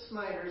back to the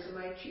smiters and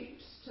my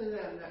cheeks to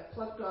them that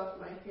plucked off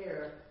my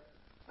hair.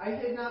 I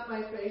hid not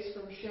my face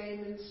from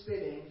shame and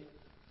spitting.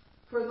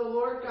 For the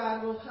Lord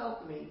God will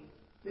help me.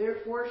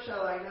 Therefore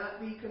shall I not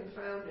be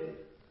confounded.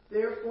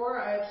 Therefore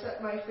I have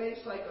set my face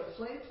like a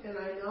flint, and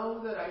I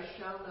know that I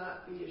shall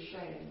not be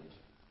ashamed.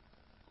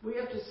 We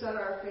have to set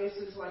our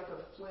faces like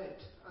a flint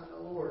on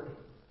the Lord.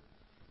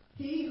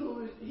 He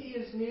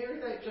is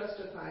near that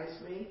justifies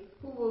me,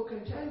 who will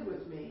contend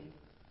with me.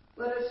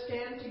 Let us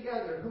stand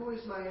together. Who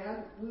is my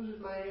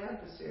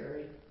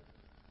adversary?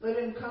 Let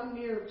him come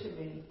near to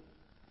me.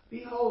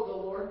 Behold, the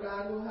Lord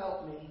God will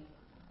help me.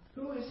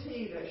 Who is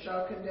he that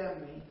shall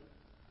condemn me?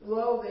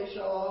 Lo, they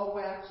shall all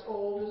wax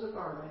old as a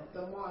garment.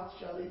 The moth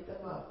shall eat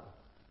them up.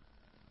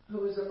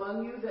 Who is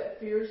among you that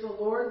fears the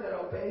Lord, that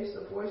obeys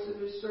the voice of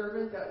his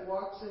servant, that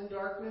walks in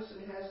darkness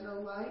and has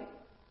no light?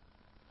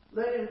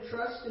 Let him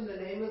trust in the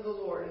name of the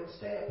Lord and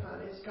stay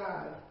upon his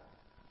God.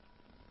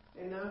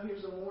 And now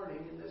here's a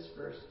warning in this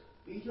verse.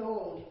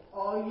 Behold,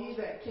 all ye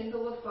that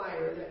kindle a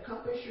fire, that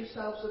compass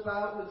yourselves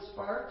about with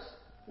sparks,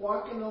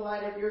 walk in the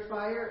light of your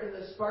fire, and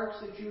the sparks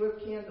that you have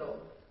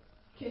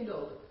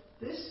kindled.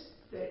 This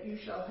that you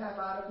shall have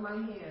out of my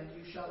hand,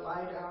 you shall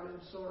lie down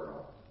in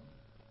sorrow.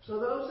 So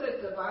those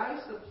that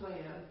devise the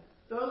plan,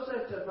 those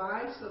that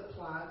devise the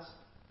plots,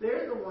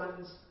 they're the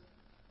ones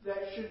that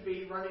should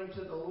be running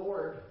to the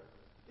Lord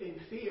in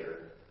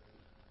fear.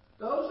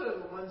 Those are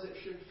the ones that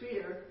should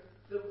fear.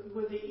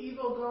 With the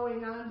evil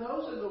going on,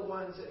 those are the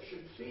ones that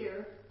should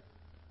fear.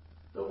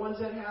 The ones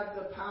that have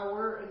the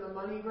power and the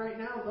money right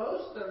now,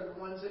 those are the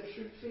ones that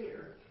should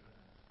fear.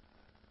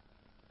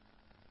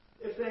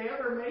 If they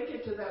ever make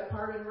it to that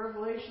part in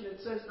Revelation, it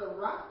says the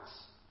rocks,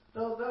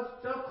 they'll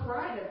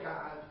cry to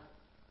God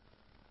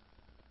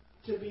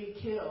to be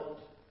killed,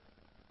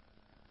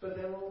 but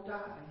they won't die.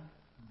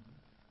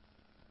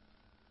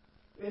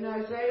 In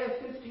Isaiah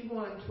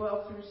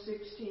 51:12 through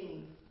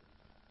 16,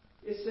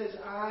 it says,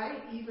 I,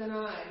 even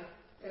I,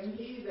 am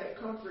he that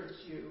comforts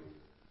you.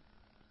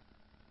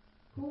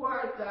 Who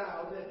art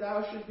thou, that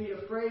thou should be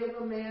afraid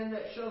of a man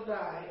that shall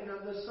die, and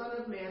of the Son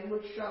of Man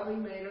which shall be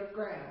made of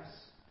grass?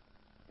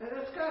 And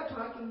that's God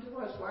talking to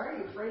us. Why are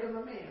you afraid of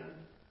a man?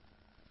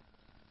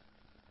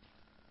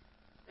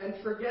 And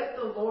forget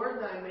the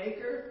Lord thy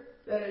Maker,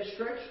 that has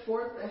stretched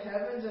forth the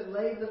heavens and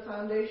laid the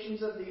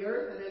foundations of the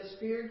earth, and has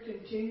feared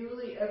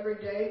continually every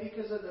day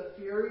because of the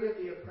fury of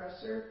the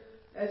oppressor,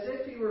 as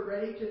if he were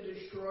ready to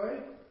destroy?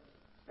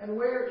 And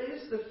where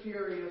is the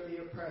fury of the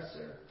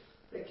oppressor?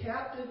 The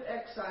captive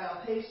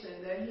exile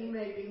hasten that he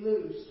may be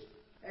loosed,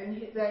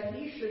 and that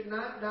he should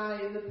not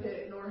die in the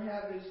pit, nor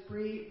have his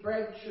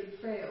bread should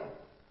fail.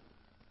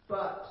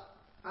 But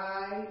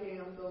I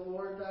am the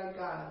Lord thy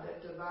God,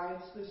 that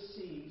divides the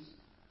seas,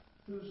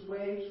 whose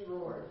waves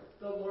roar.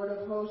 The Lord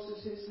of hosts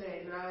is his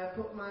name, and I have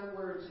put my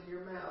words in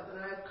your mouth, and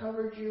I have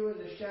covered you in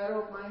the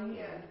shadow of my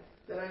hand,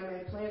 that I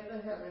may plant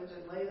the heavens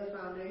and lay the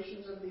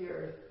foundations of the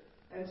earth,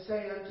 and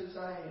say unto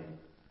Zion,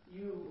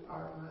 you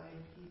are my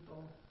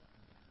people.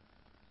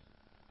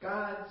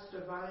 God's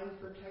divine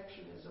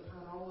protection is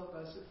upon all of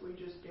us if we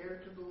just dare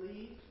to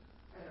believe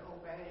and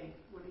obey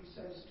what he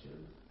says to.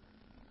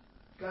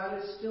 God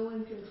is still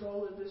in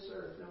control of this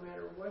earth, no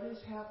matter what is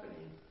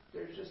happening.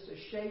 There's just a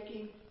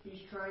shaking.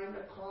 He's trying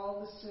to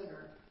call the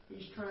sinner.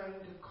 He's trying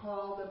to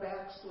call the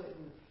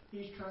backslidden.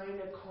 He's trying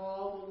to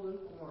call the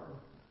lukewarm.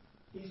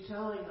 He's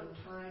telling them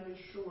time is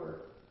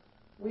short.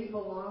 We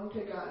belong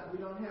to God. We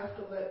don't have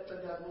to let the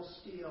devil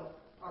steal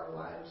our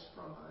lives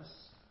from us.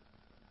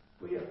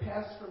 We have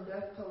passed from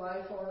death to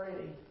life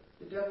already.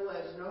 The devil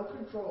has no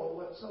control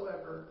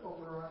whatsoever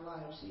over our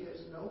lives. He has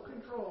no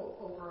control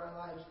over our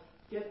lives.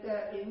 Get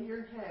that in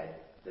your head.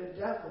 The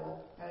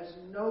devil has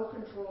no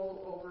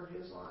control over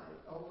his life,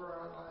 over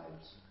our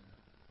lives.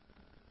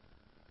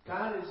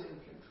 God is in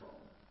control.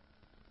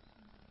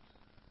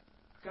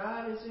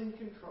 God is in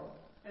control.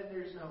 And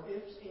there's no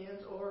ifs,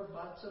 ands, or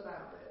buts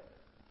about it.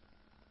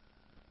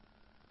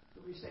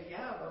 So we say,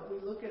 yeah, but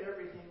we look at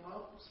everything.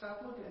 Well,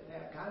 stop looking at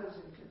that. God is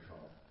in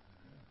control.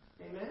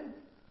 Amen?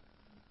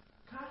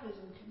 God is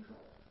in control.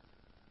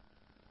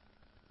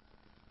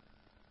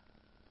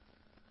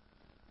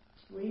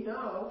 We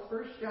know,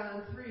 1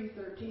 John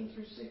 3:13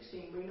 through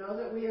 16, we know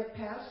that we have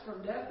passed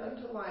from death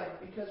unto life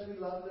because we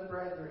love the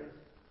brethren.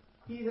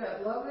 He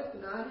that loveth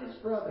not his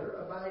brother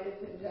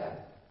abideth in death.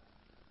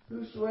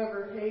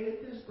 Whosoever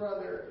hateth his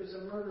brother is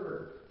a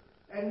murderer.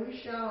 And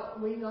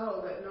we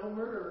know that no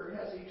murderer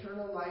has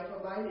eternal life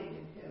abiding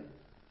in him.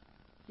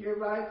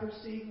 Hereby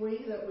perceive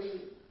we that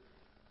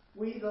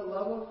we the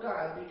love of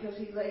God, because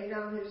he laid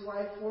down his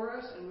life for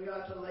us, and we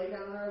ought to lay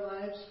down our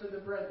lives for the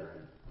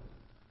brethren.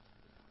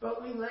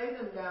 But we lay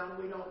them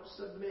down, we don't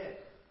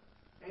submit.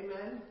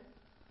 Amen?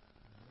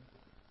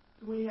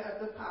 We have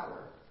the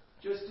power,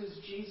 just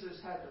as Jesus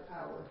had the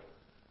power.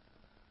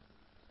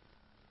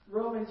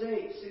 Romans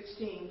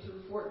 8:16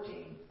 through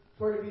 14.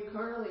 For to be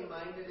carnally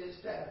minded is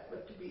death,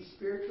 but to be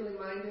spiritually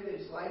minded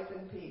is life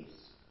and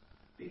peace.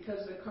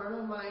 Because the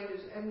carnal mind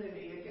is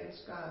enmity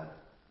against God.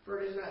 For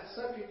it is not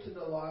subject to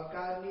the law of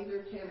God,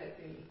 neither can it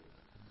be.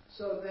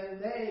 So then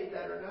they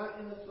that are not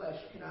in the flesh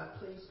cannot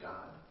please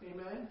God.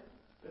 Amen?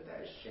 But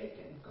that is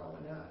shaking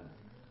going on.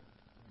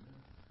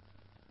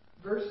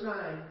 Verse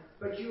 9.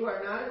 But you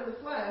are not in the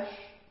flesh,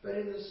 but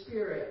in the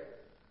Spirit.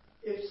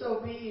 if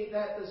so be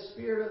that the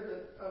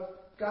Spirit of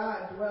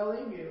God dwell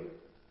in you.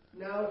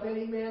 Now if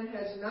any man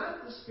has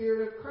not the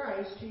Spirit of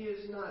Christ, he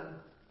is none.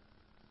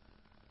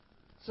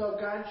 So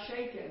God's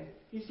shaken.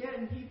 He's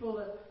getting people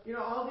to,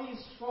 all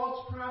these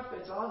false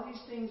prophets, all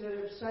these things that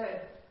have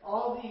said,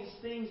 all these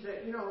things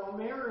that,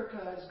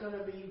 America is going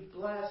to be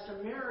blessed,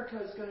 America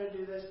is going to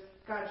do this.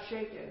 God's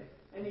shaken,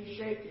 and He's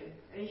shaken,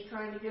 and He's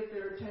trying to get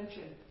their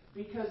attention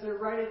because they're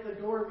right at the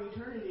door of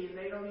eternity and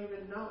they don't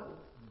even know.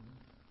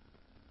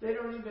 They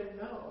don't even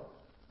know.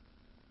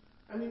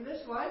 I mean,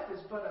 this life is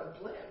but a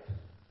blip.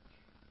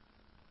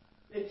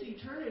 It's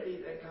eternity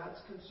that God's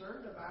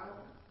concerned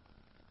about.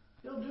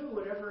 He'll do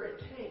whatever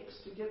it takes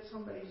to get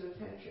somebody's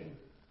attention.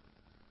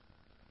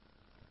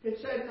 It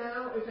said,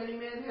 now, if any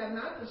man have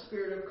not the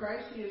Spirit of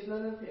Christ, he is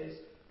none of his.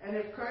 And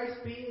if Christ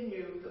be in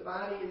you, the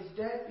body is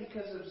dead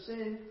because of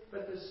sin,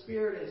 but the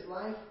Spirit is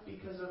life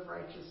because of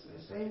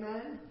righteousness. Amen?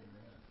 Amen.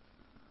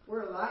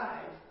 We're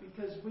alive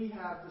because we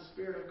have the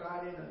Spirit of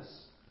God in us.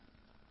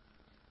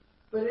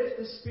 But if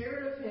the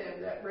Spirit of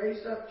Him that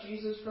raised up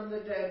Jesus from the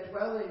dead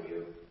dwell in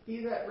you,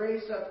 He that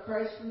raised up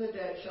Christ from the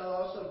dead shall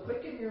also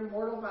quicken your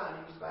mortal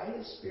bodies by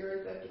His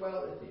Spirit that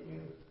dwelleth in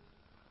you.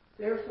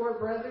 Therefore,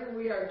 brethren,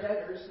 we are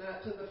debtors,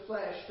 not to the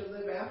flesh, to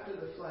live after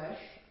the flesh.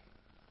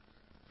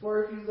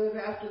 For if you live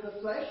after the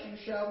flesh, you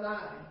shall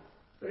die.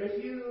 But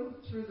if you,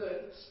 through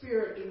the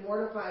Spirit, do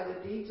mortify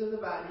the deeds of the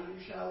body,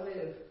 you shall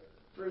live.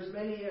 For as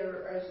many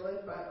are as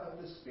led by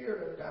of the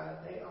Spirit of God,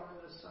 they are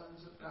the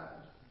sons of God.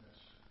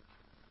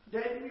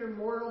 Yes. Dead in your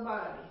mortal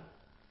body.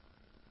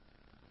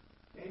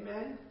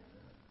 Amen?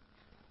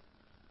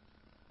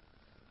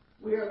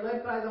 We are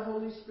led by the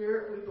Holy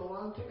Spirit. We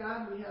belong to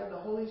God. We have the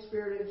Holy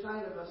Spirit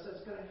inside of us that's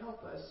going to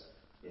help us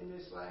in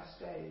these last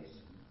days.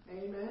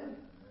 Amen?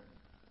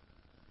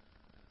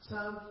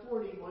 Psalm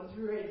 40, 1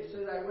 through 8. It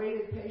says, I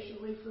waited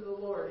patiently for the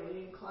Lord, and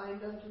He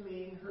inclined unto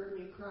me and heard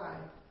me cry.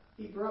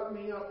 He brought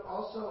me up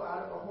also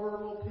out of a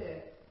horrible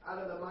pit, out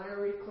of the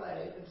miry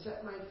clay, and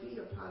set my feet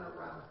upon a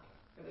rock,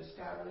 and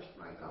established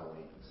my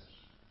goings.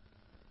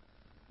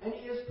 And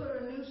He has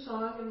put a new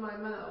song in my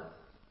mouth,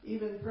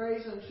 even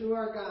praise unto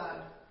our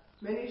God.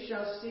 Many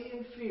shall see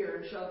and fear,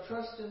 and shall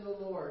trust in the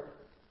Lord.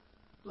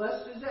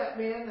 Blessed is that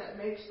man that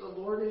makes the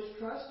Lord his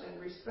trust, and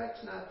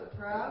respects not the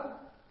proud,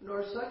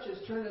 nor such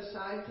as turn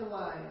aside to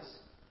lies.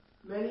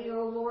 Many,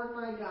 O Lord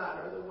my God,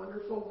 are the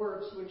wonderful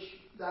works which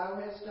Thou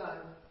hast done,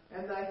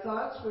 and Thy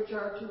thoughts which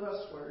are to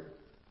usward.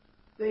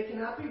 They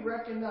cannot be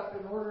reckoned up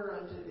in order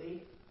unto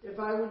Thee. If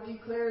I would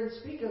declare and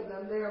speak of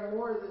them, they are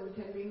more than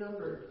can be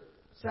numbered.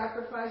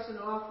 Sacrifice and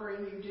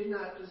offering you did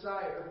not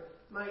desire.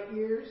 My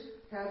ears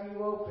have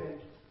you opened.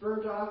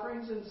 Burnt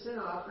offerings and sin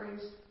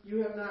offerings you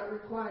have not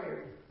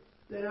required.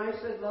 Then I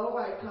said, Lo,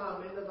 I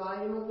come. In the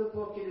volume of the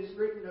book it is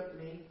written of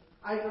me.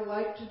 I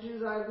delight to do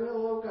Thy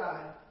will, O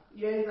God.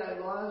 Yea, Thy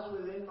laws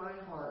within my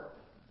heart.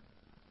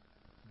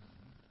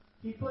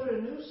 He put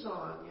a new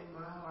song in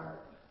my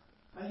heart,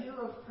 a hymn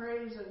of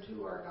praise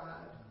unto our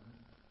God.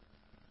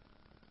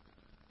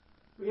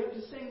 We have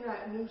to sing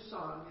that new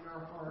song in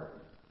our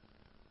heart.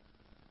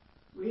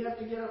 We have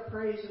to get a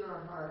praise in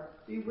our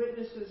heart. Be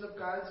witnesses of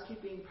God's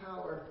keeping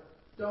power.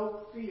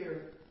 Don't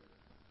fear.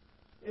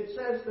 It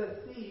says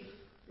the thief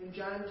in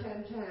John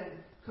 10:10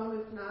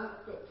 cometh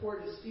not but for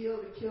to steal,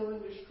 to kill,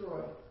 and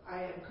destroy.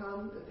 I am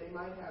come that they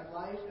might have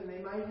life, and they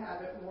might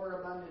have it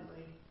more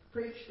abundantly.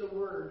 Preach the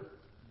word.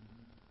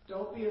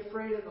 Don't be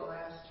afraid of the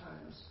last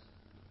times.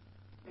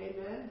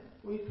 Amen?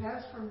 We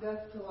pass from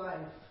death to life.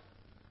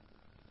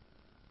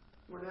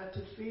 We're not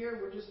to fear.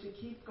 We're just to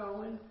keep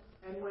going.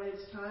 And when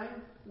it's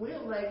time,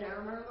 we'll lay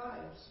down our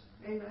lives.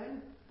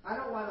 Amen? I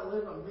don't want to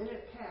live a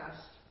minute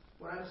past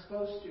what I'm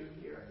supposed to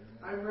here.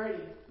 I'm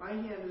ready. My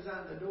hand is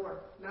on the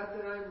door. Not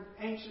that I'm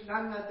anxious.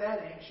 I'm not that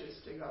anxious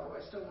to go.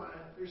 I still want to.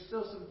 There's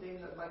still some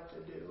things I'd like to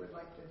do. I'd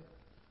like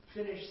to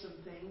finish some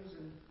things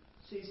and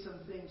see some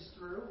things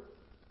through.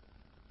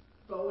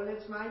 But when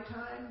it's my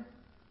time,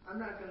 I'm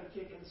not going to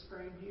kick and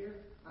scream here.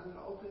 I'm going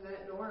to open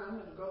that door and I'm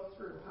going to go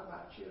through. How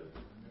about you?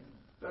 Amen.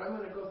 But I'm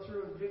going to go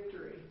through in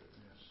victory.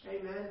 Yes.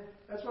 Amen.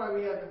 That's why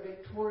we have a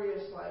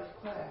Victorious Life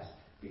class.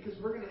 Because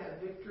we're going to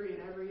have victory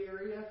in every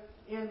area.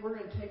 And we're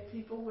going to take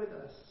people with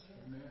us.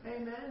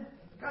 Amen. Amen.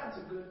 God's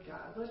a good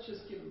God. Let's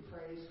just give Him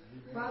praise.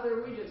 Amen.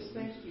 Father, we just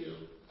thank you.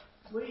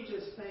 We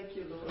just thank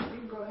you, Lord. You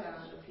can go ahead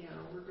on the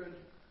piano. We're good.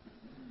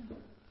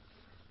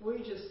 We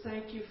just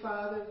thank you,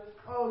 Father.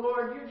 Oh,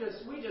 Lord,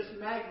 we just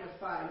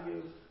magnify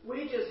you.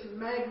 We just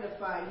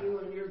magnify you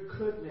and your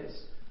goodness.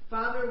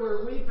 Father,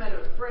 where we've been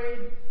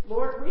afraid,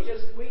 Lord,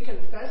 we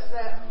confess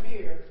that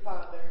fear,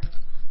 Father.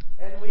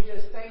 And we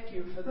just thank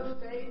you for the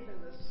faith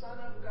in the Son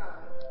of God.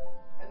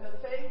 And the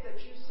faith that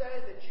you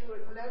said that you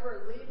would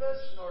never leave us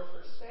nor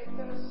forsake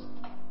us.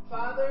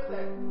 Father,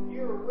 that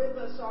you are with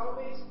us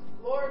always.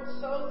 Lord,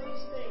 sow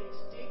these things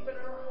deep in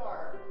our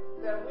heart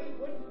that we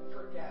wouldn't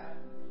forget.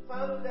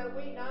 Father, that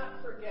we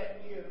not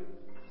forget you.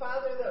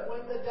 Father, that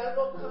when the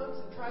devil comes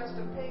and tries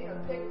to paint a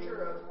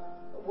picture of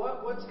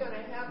what's going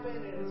to happen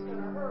and it's going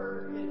to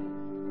hurt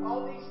and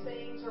all these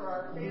things, or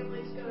our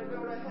family's going to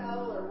go to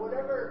hell, or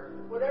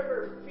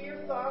whatever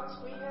fear thoughts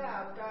we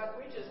have, God,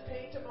 we just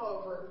paint them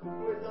over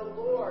with the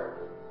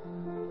Lord.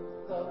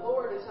 The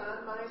Lord is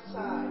on my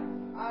side.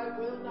 I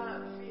will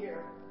not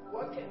fear.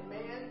 What can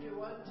man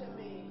do unto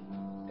me?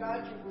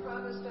 God, you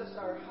promised us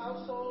our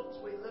households.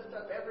 We lift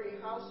up every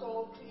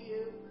household to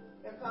you.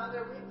 And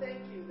Father, we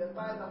thank you that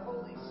by the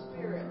Holy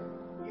Spirit,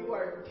 you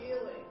are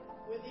dealing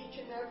with each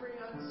and every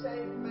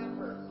unsaved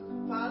member.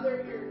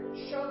 Father, you're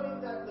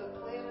showing them the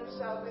plan of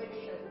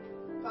salvation.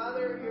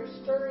 Father, you're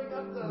stirring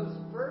up those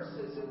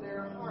verses in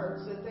their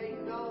hearts that they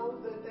know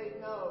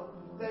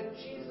that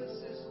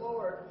Jesus is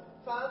Lord.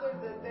 Father,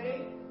 that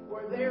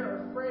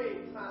they're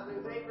afraid,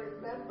 Father, they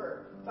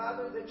remember.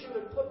 Father, that you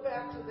would put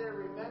back to their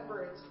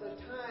remembrance the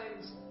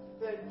times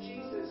that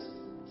Jesus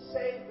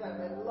saved them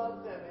and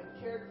loved them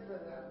and cared for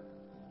them.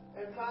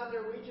 And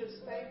Father, we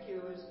just thank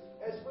you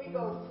as we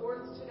go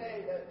forth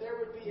today that there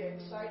would be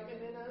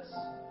excitement in us.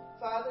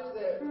 Father,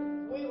 that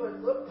we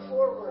would look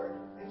forward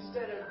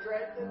instead of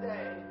dread the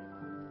day.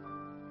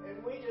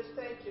 And we just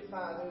thank you,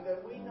 Father,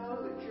 that we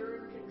know that you're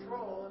in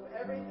control of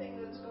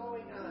everything that's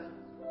going on.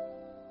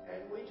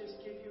 And we just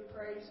give you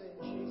praise in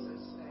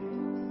Jesus'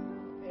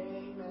 name.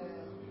 Amen.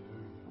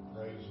 Hallelujah.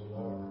 Praise the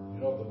Lord. You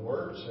know, the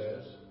Word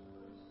says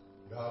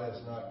God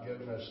has not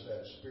given us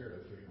that spirit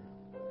of fear,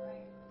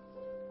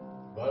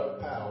 but of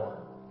power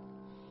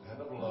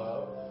and of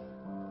love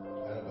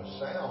and of a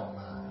sound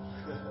mind.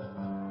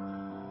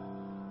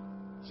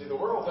 See, the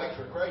world thinks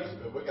we're crazy,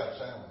 but we got a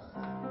sound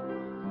mind.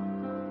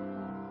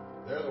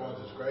 They're the ones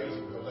that's crazy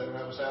because they don't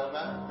have a sound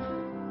mind.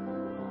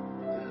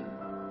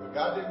 But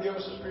God didn't give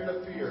us a spirit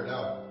of fear.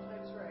 Now,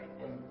 that's right.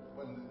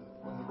 When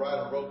the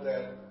writer wrote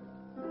that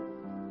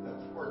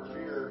word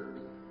fear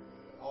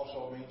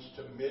also means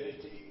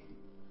timidity,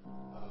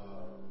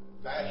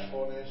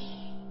 bashfulness.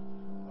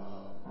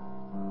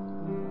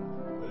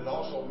 But it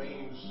also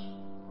means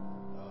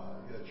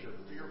that you're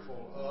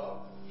fearful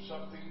of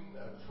something,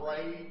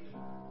 afraid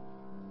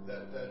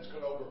that's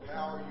going to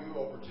overpower you,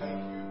 overtake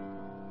you.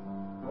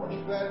 Aren't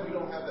you glad we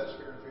don't have that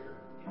spirit of fear?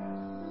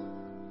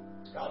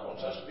 God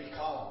wants us to be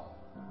calm.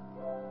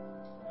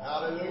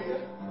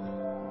 Hallelujah.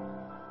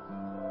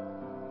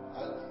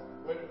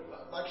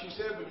 Like she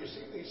said, when you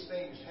see these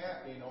things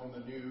happening on the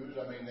news,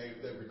 I mean,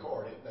 they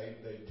record it.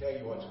 They tell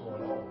you what's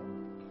going on.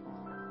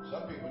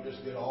 Some people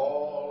just get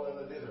all in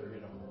the dither,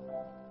 you know.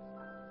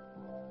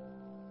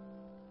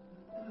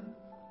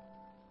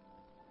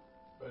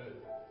 But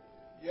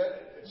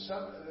yet,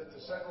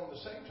 on the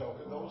same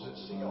token, those that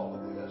see all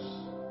of this,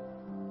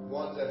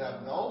 ones that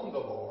have known the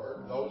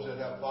Lord, those that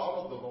have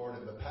followed the Lord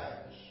in the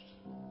past,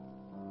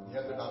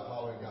 yet they're not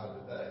following God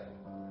today.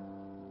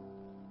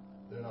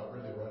 They're not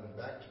really running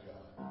back to God.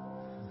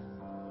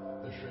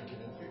 They're shrinking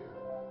in fear.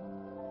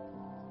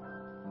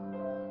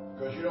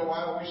 Because you know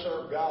why we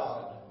serve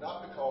God?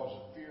 Not because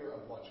of fear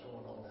of what's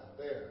going on out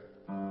there.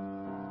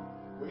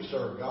 We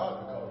serve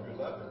God because we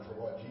love Him for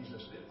what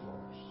Jesus did for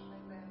us.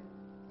 Amen.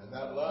 And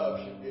that love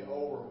should be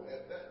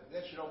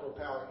that should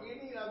overpower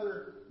any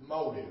other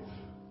motive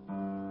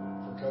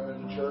for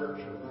coming to church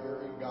or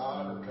fearing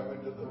God or coming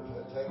to the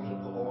things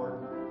of the Lord.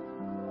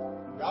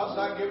 God's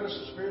not giving us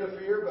a spirit of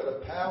fear, but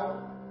of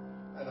power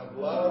and of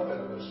love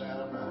and of a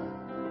sound mind.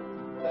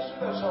 Listen to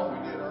that song we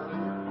did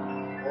earlier.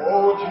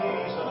 Oh,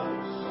 Jesus,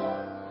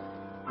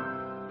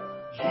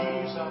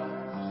 Jesus,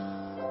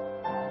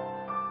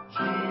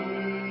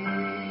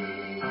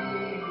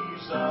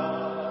 Jesus,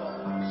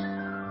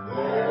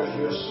 there's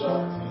just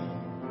something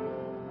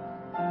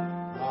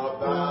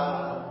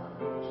about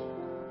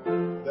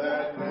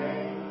that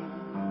name.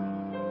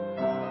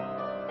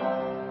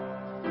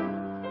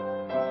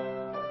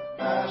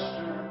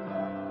 Master,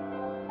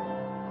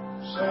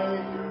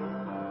 Savior,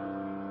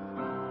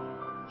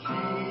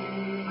 Jesus,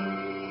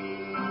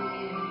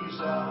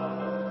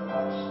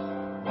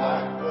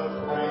 like the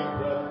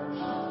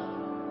fragrance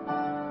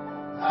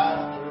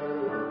after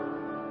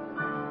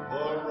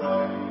the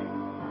rain.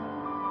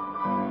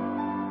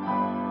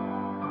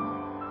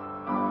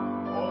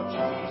 Oh,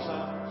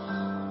 Jesus,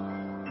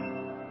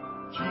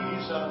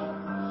 Jesus,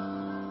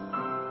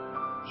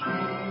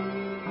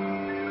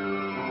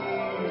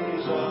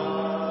 Jesus,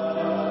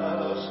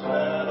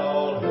 let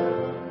all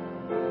heaven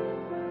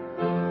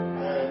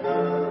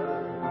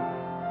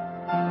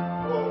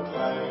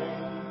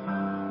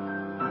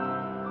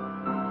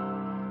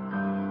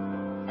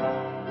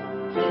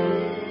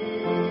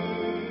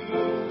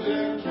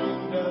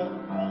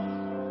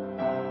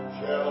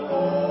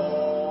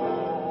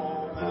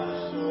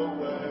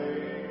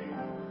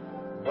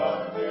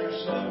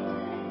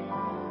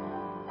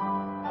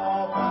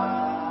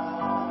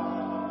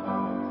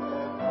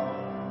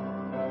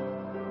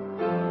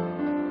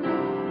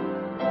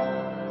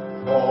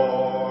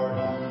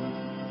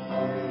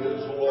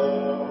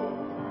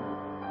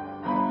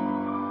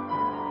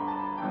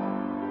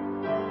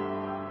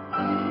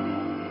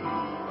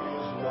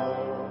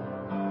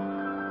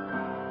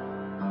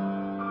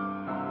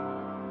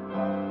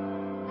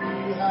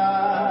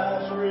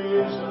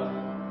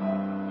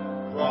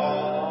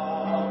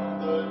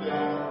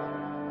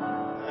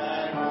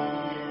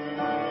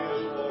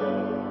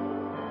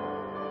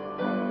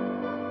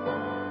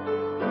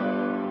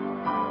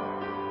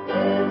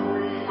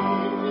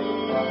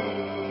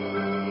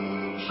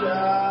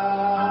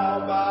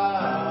shall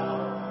bow,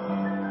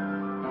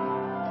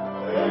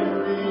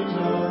 every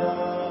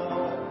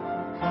tongue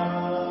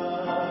confess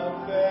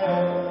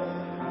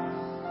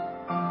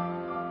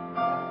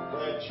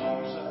that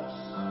Jesus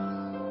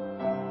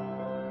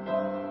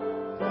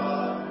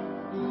Christ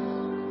is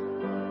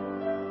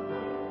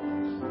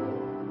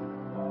Lord.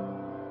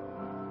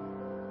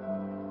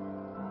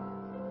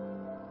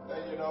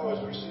 And you know, as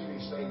we see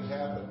these things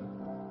happen,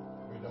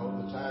 we know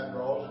the time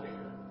draws near.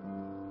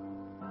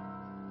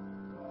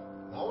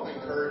 I want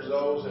to encourage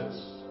those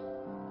that's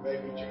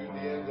maybe tuned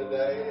in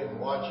today and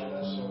watching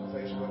us on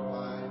Facebook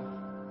Live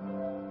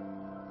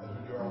as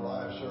we do our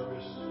live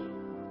service.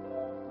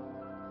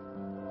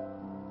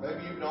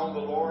 Maybe you've known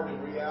the Lord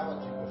in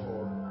reality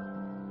before.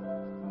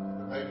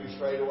 But maybe you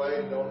strayed away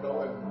and don't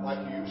know Him like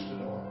you used to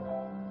know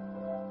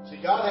Him. See,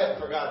 God hadn't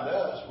forgotten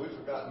us. We've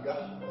forgotten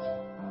God.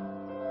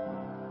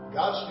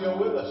 God's still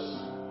with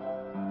us.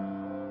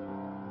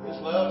 His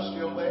love's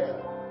still there.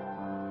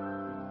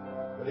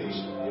 But He's,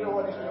 you know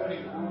what He's doing?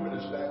 He's moving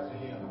us back to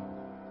Him.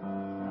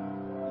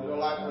 You know,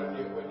 like when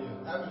you,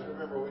 I just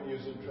remember when you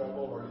was in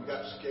trouble or you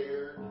got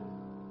scared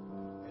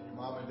and your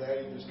mom and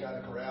daddy just kind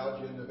of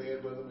corralled you in the bed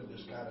with them and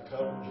just kind of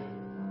covered you.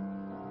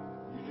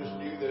 You just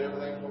knew that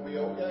everything's going to be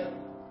okay.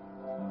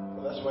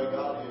 Well, that's the way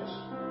God is.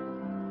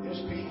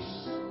 His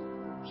peace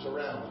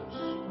surrounds us.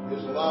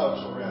 His love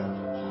surrounds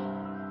us.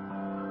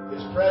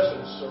 His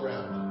presence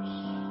surrounds us.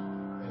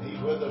 And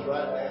He's with us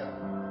right now.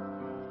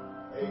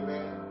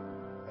 Amen.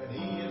 And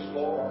He is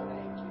Lord.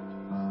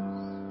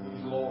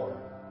 He's Lord.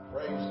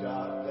 Praise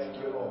God. Thank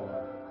you, Lord.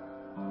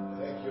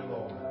 Thank you,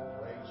 Lord.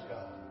 Praise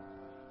God.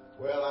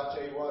 Well, I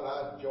tell you what,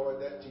 I enjoyed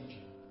that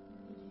teaching.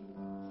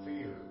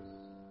 Fear.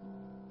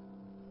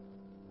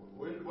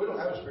 We don't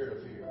have a spirit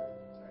of fear.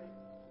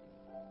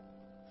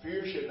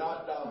 Fear should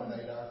not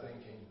dominate our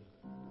thinking.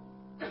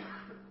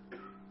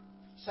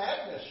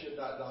 Sadness should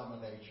not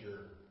dominate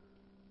your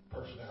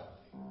personality.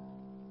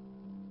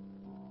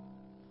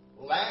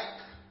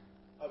 Lack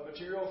of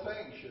material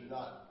things should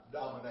not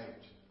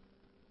dominate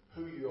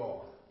who you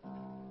are.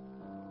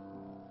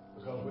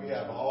 Because we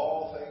have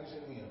all things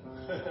in Him.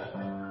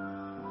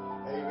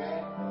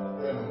 Amen.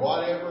 And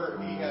whatever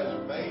He has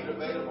made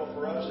available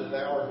for us is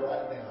ours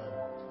right now.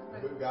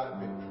 We've got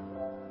victory.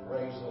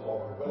 Praise the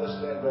Lord. Well, let's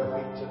stand to our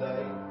feet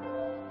today.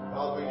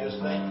 Father, we just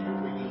thank you.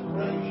 We just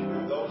praise you.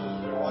 Those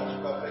that's been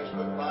watching by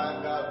Facebook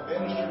Live, God,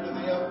 minister to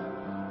them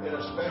in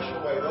a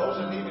special way.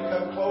 Those that need to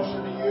come closer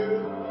to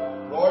you,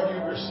 Lord,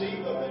 you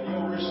receive them and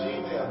you'll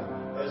receive them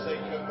as they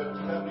come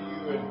to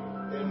you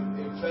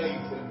in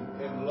faith and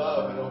in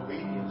love and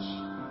obedience.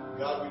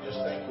 God, we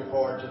just thank you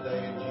for it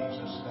today in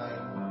Jesus'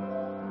 name.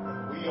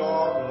 And we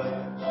are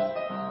blessed.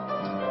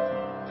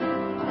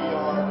 We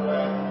are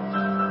blessed.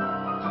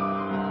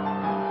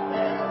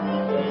 Every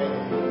day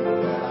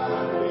that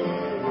I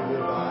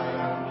live, I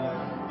am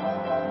blessed.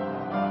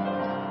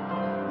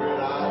 When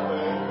I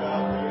wake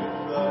up in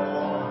the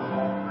morning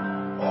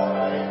or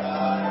lay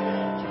my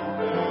head to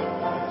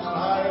rest, I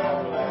am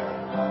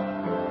blessed.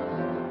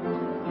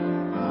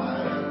 I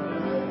am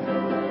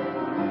blessed.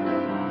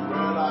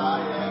 Well, I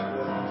am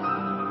blessed.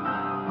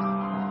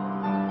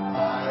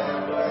 I am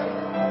blessed.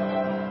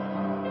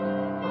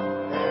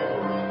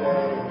 Every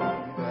day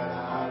that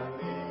I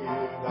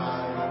live, I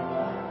am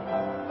blessed.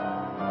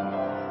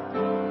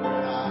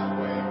 When I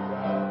wake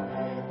up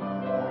in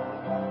the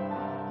morning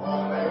or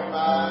lay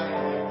my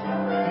head to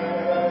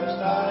rest,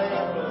 I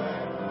am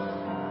blessed.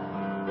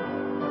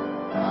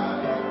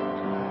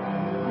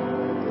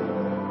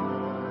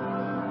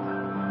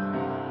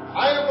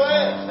 I am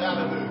blessed.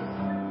 Hallelujah.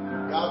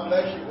 God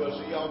bless you. We'll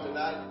see you all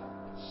tonight,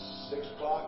 6 o'clock.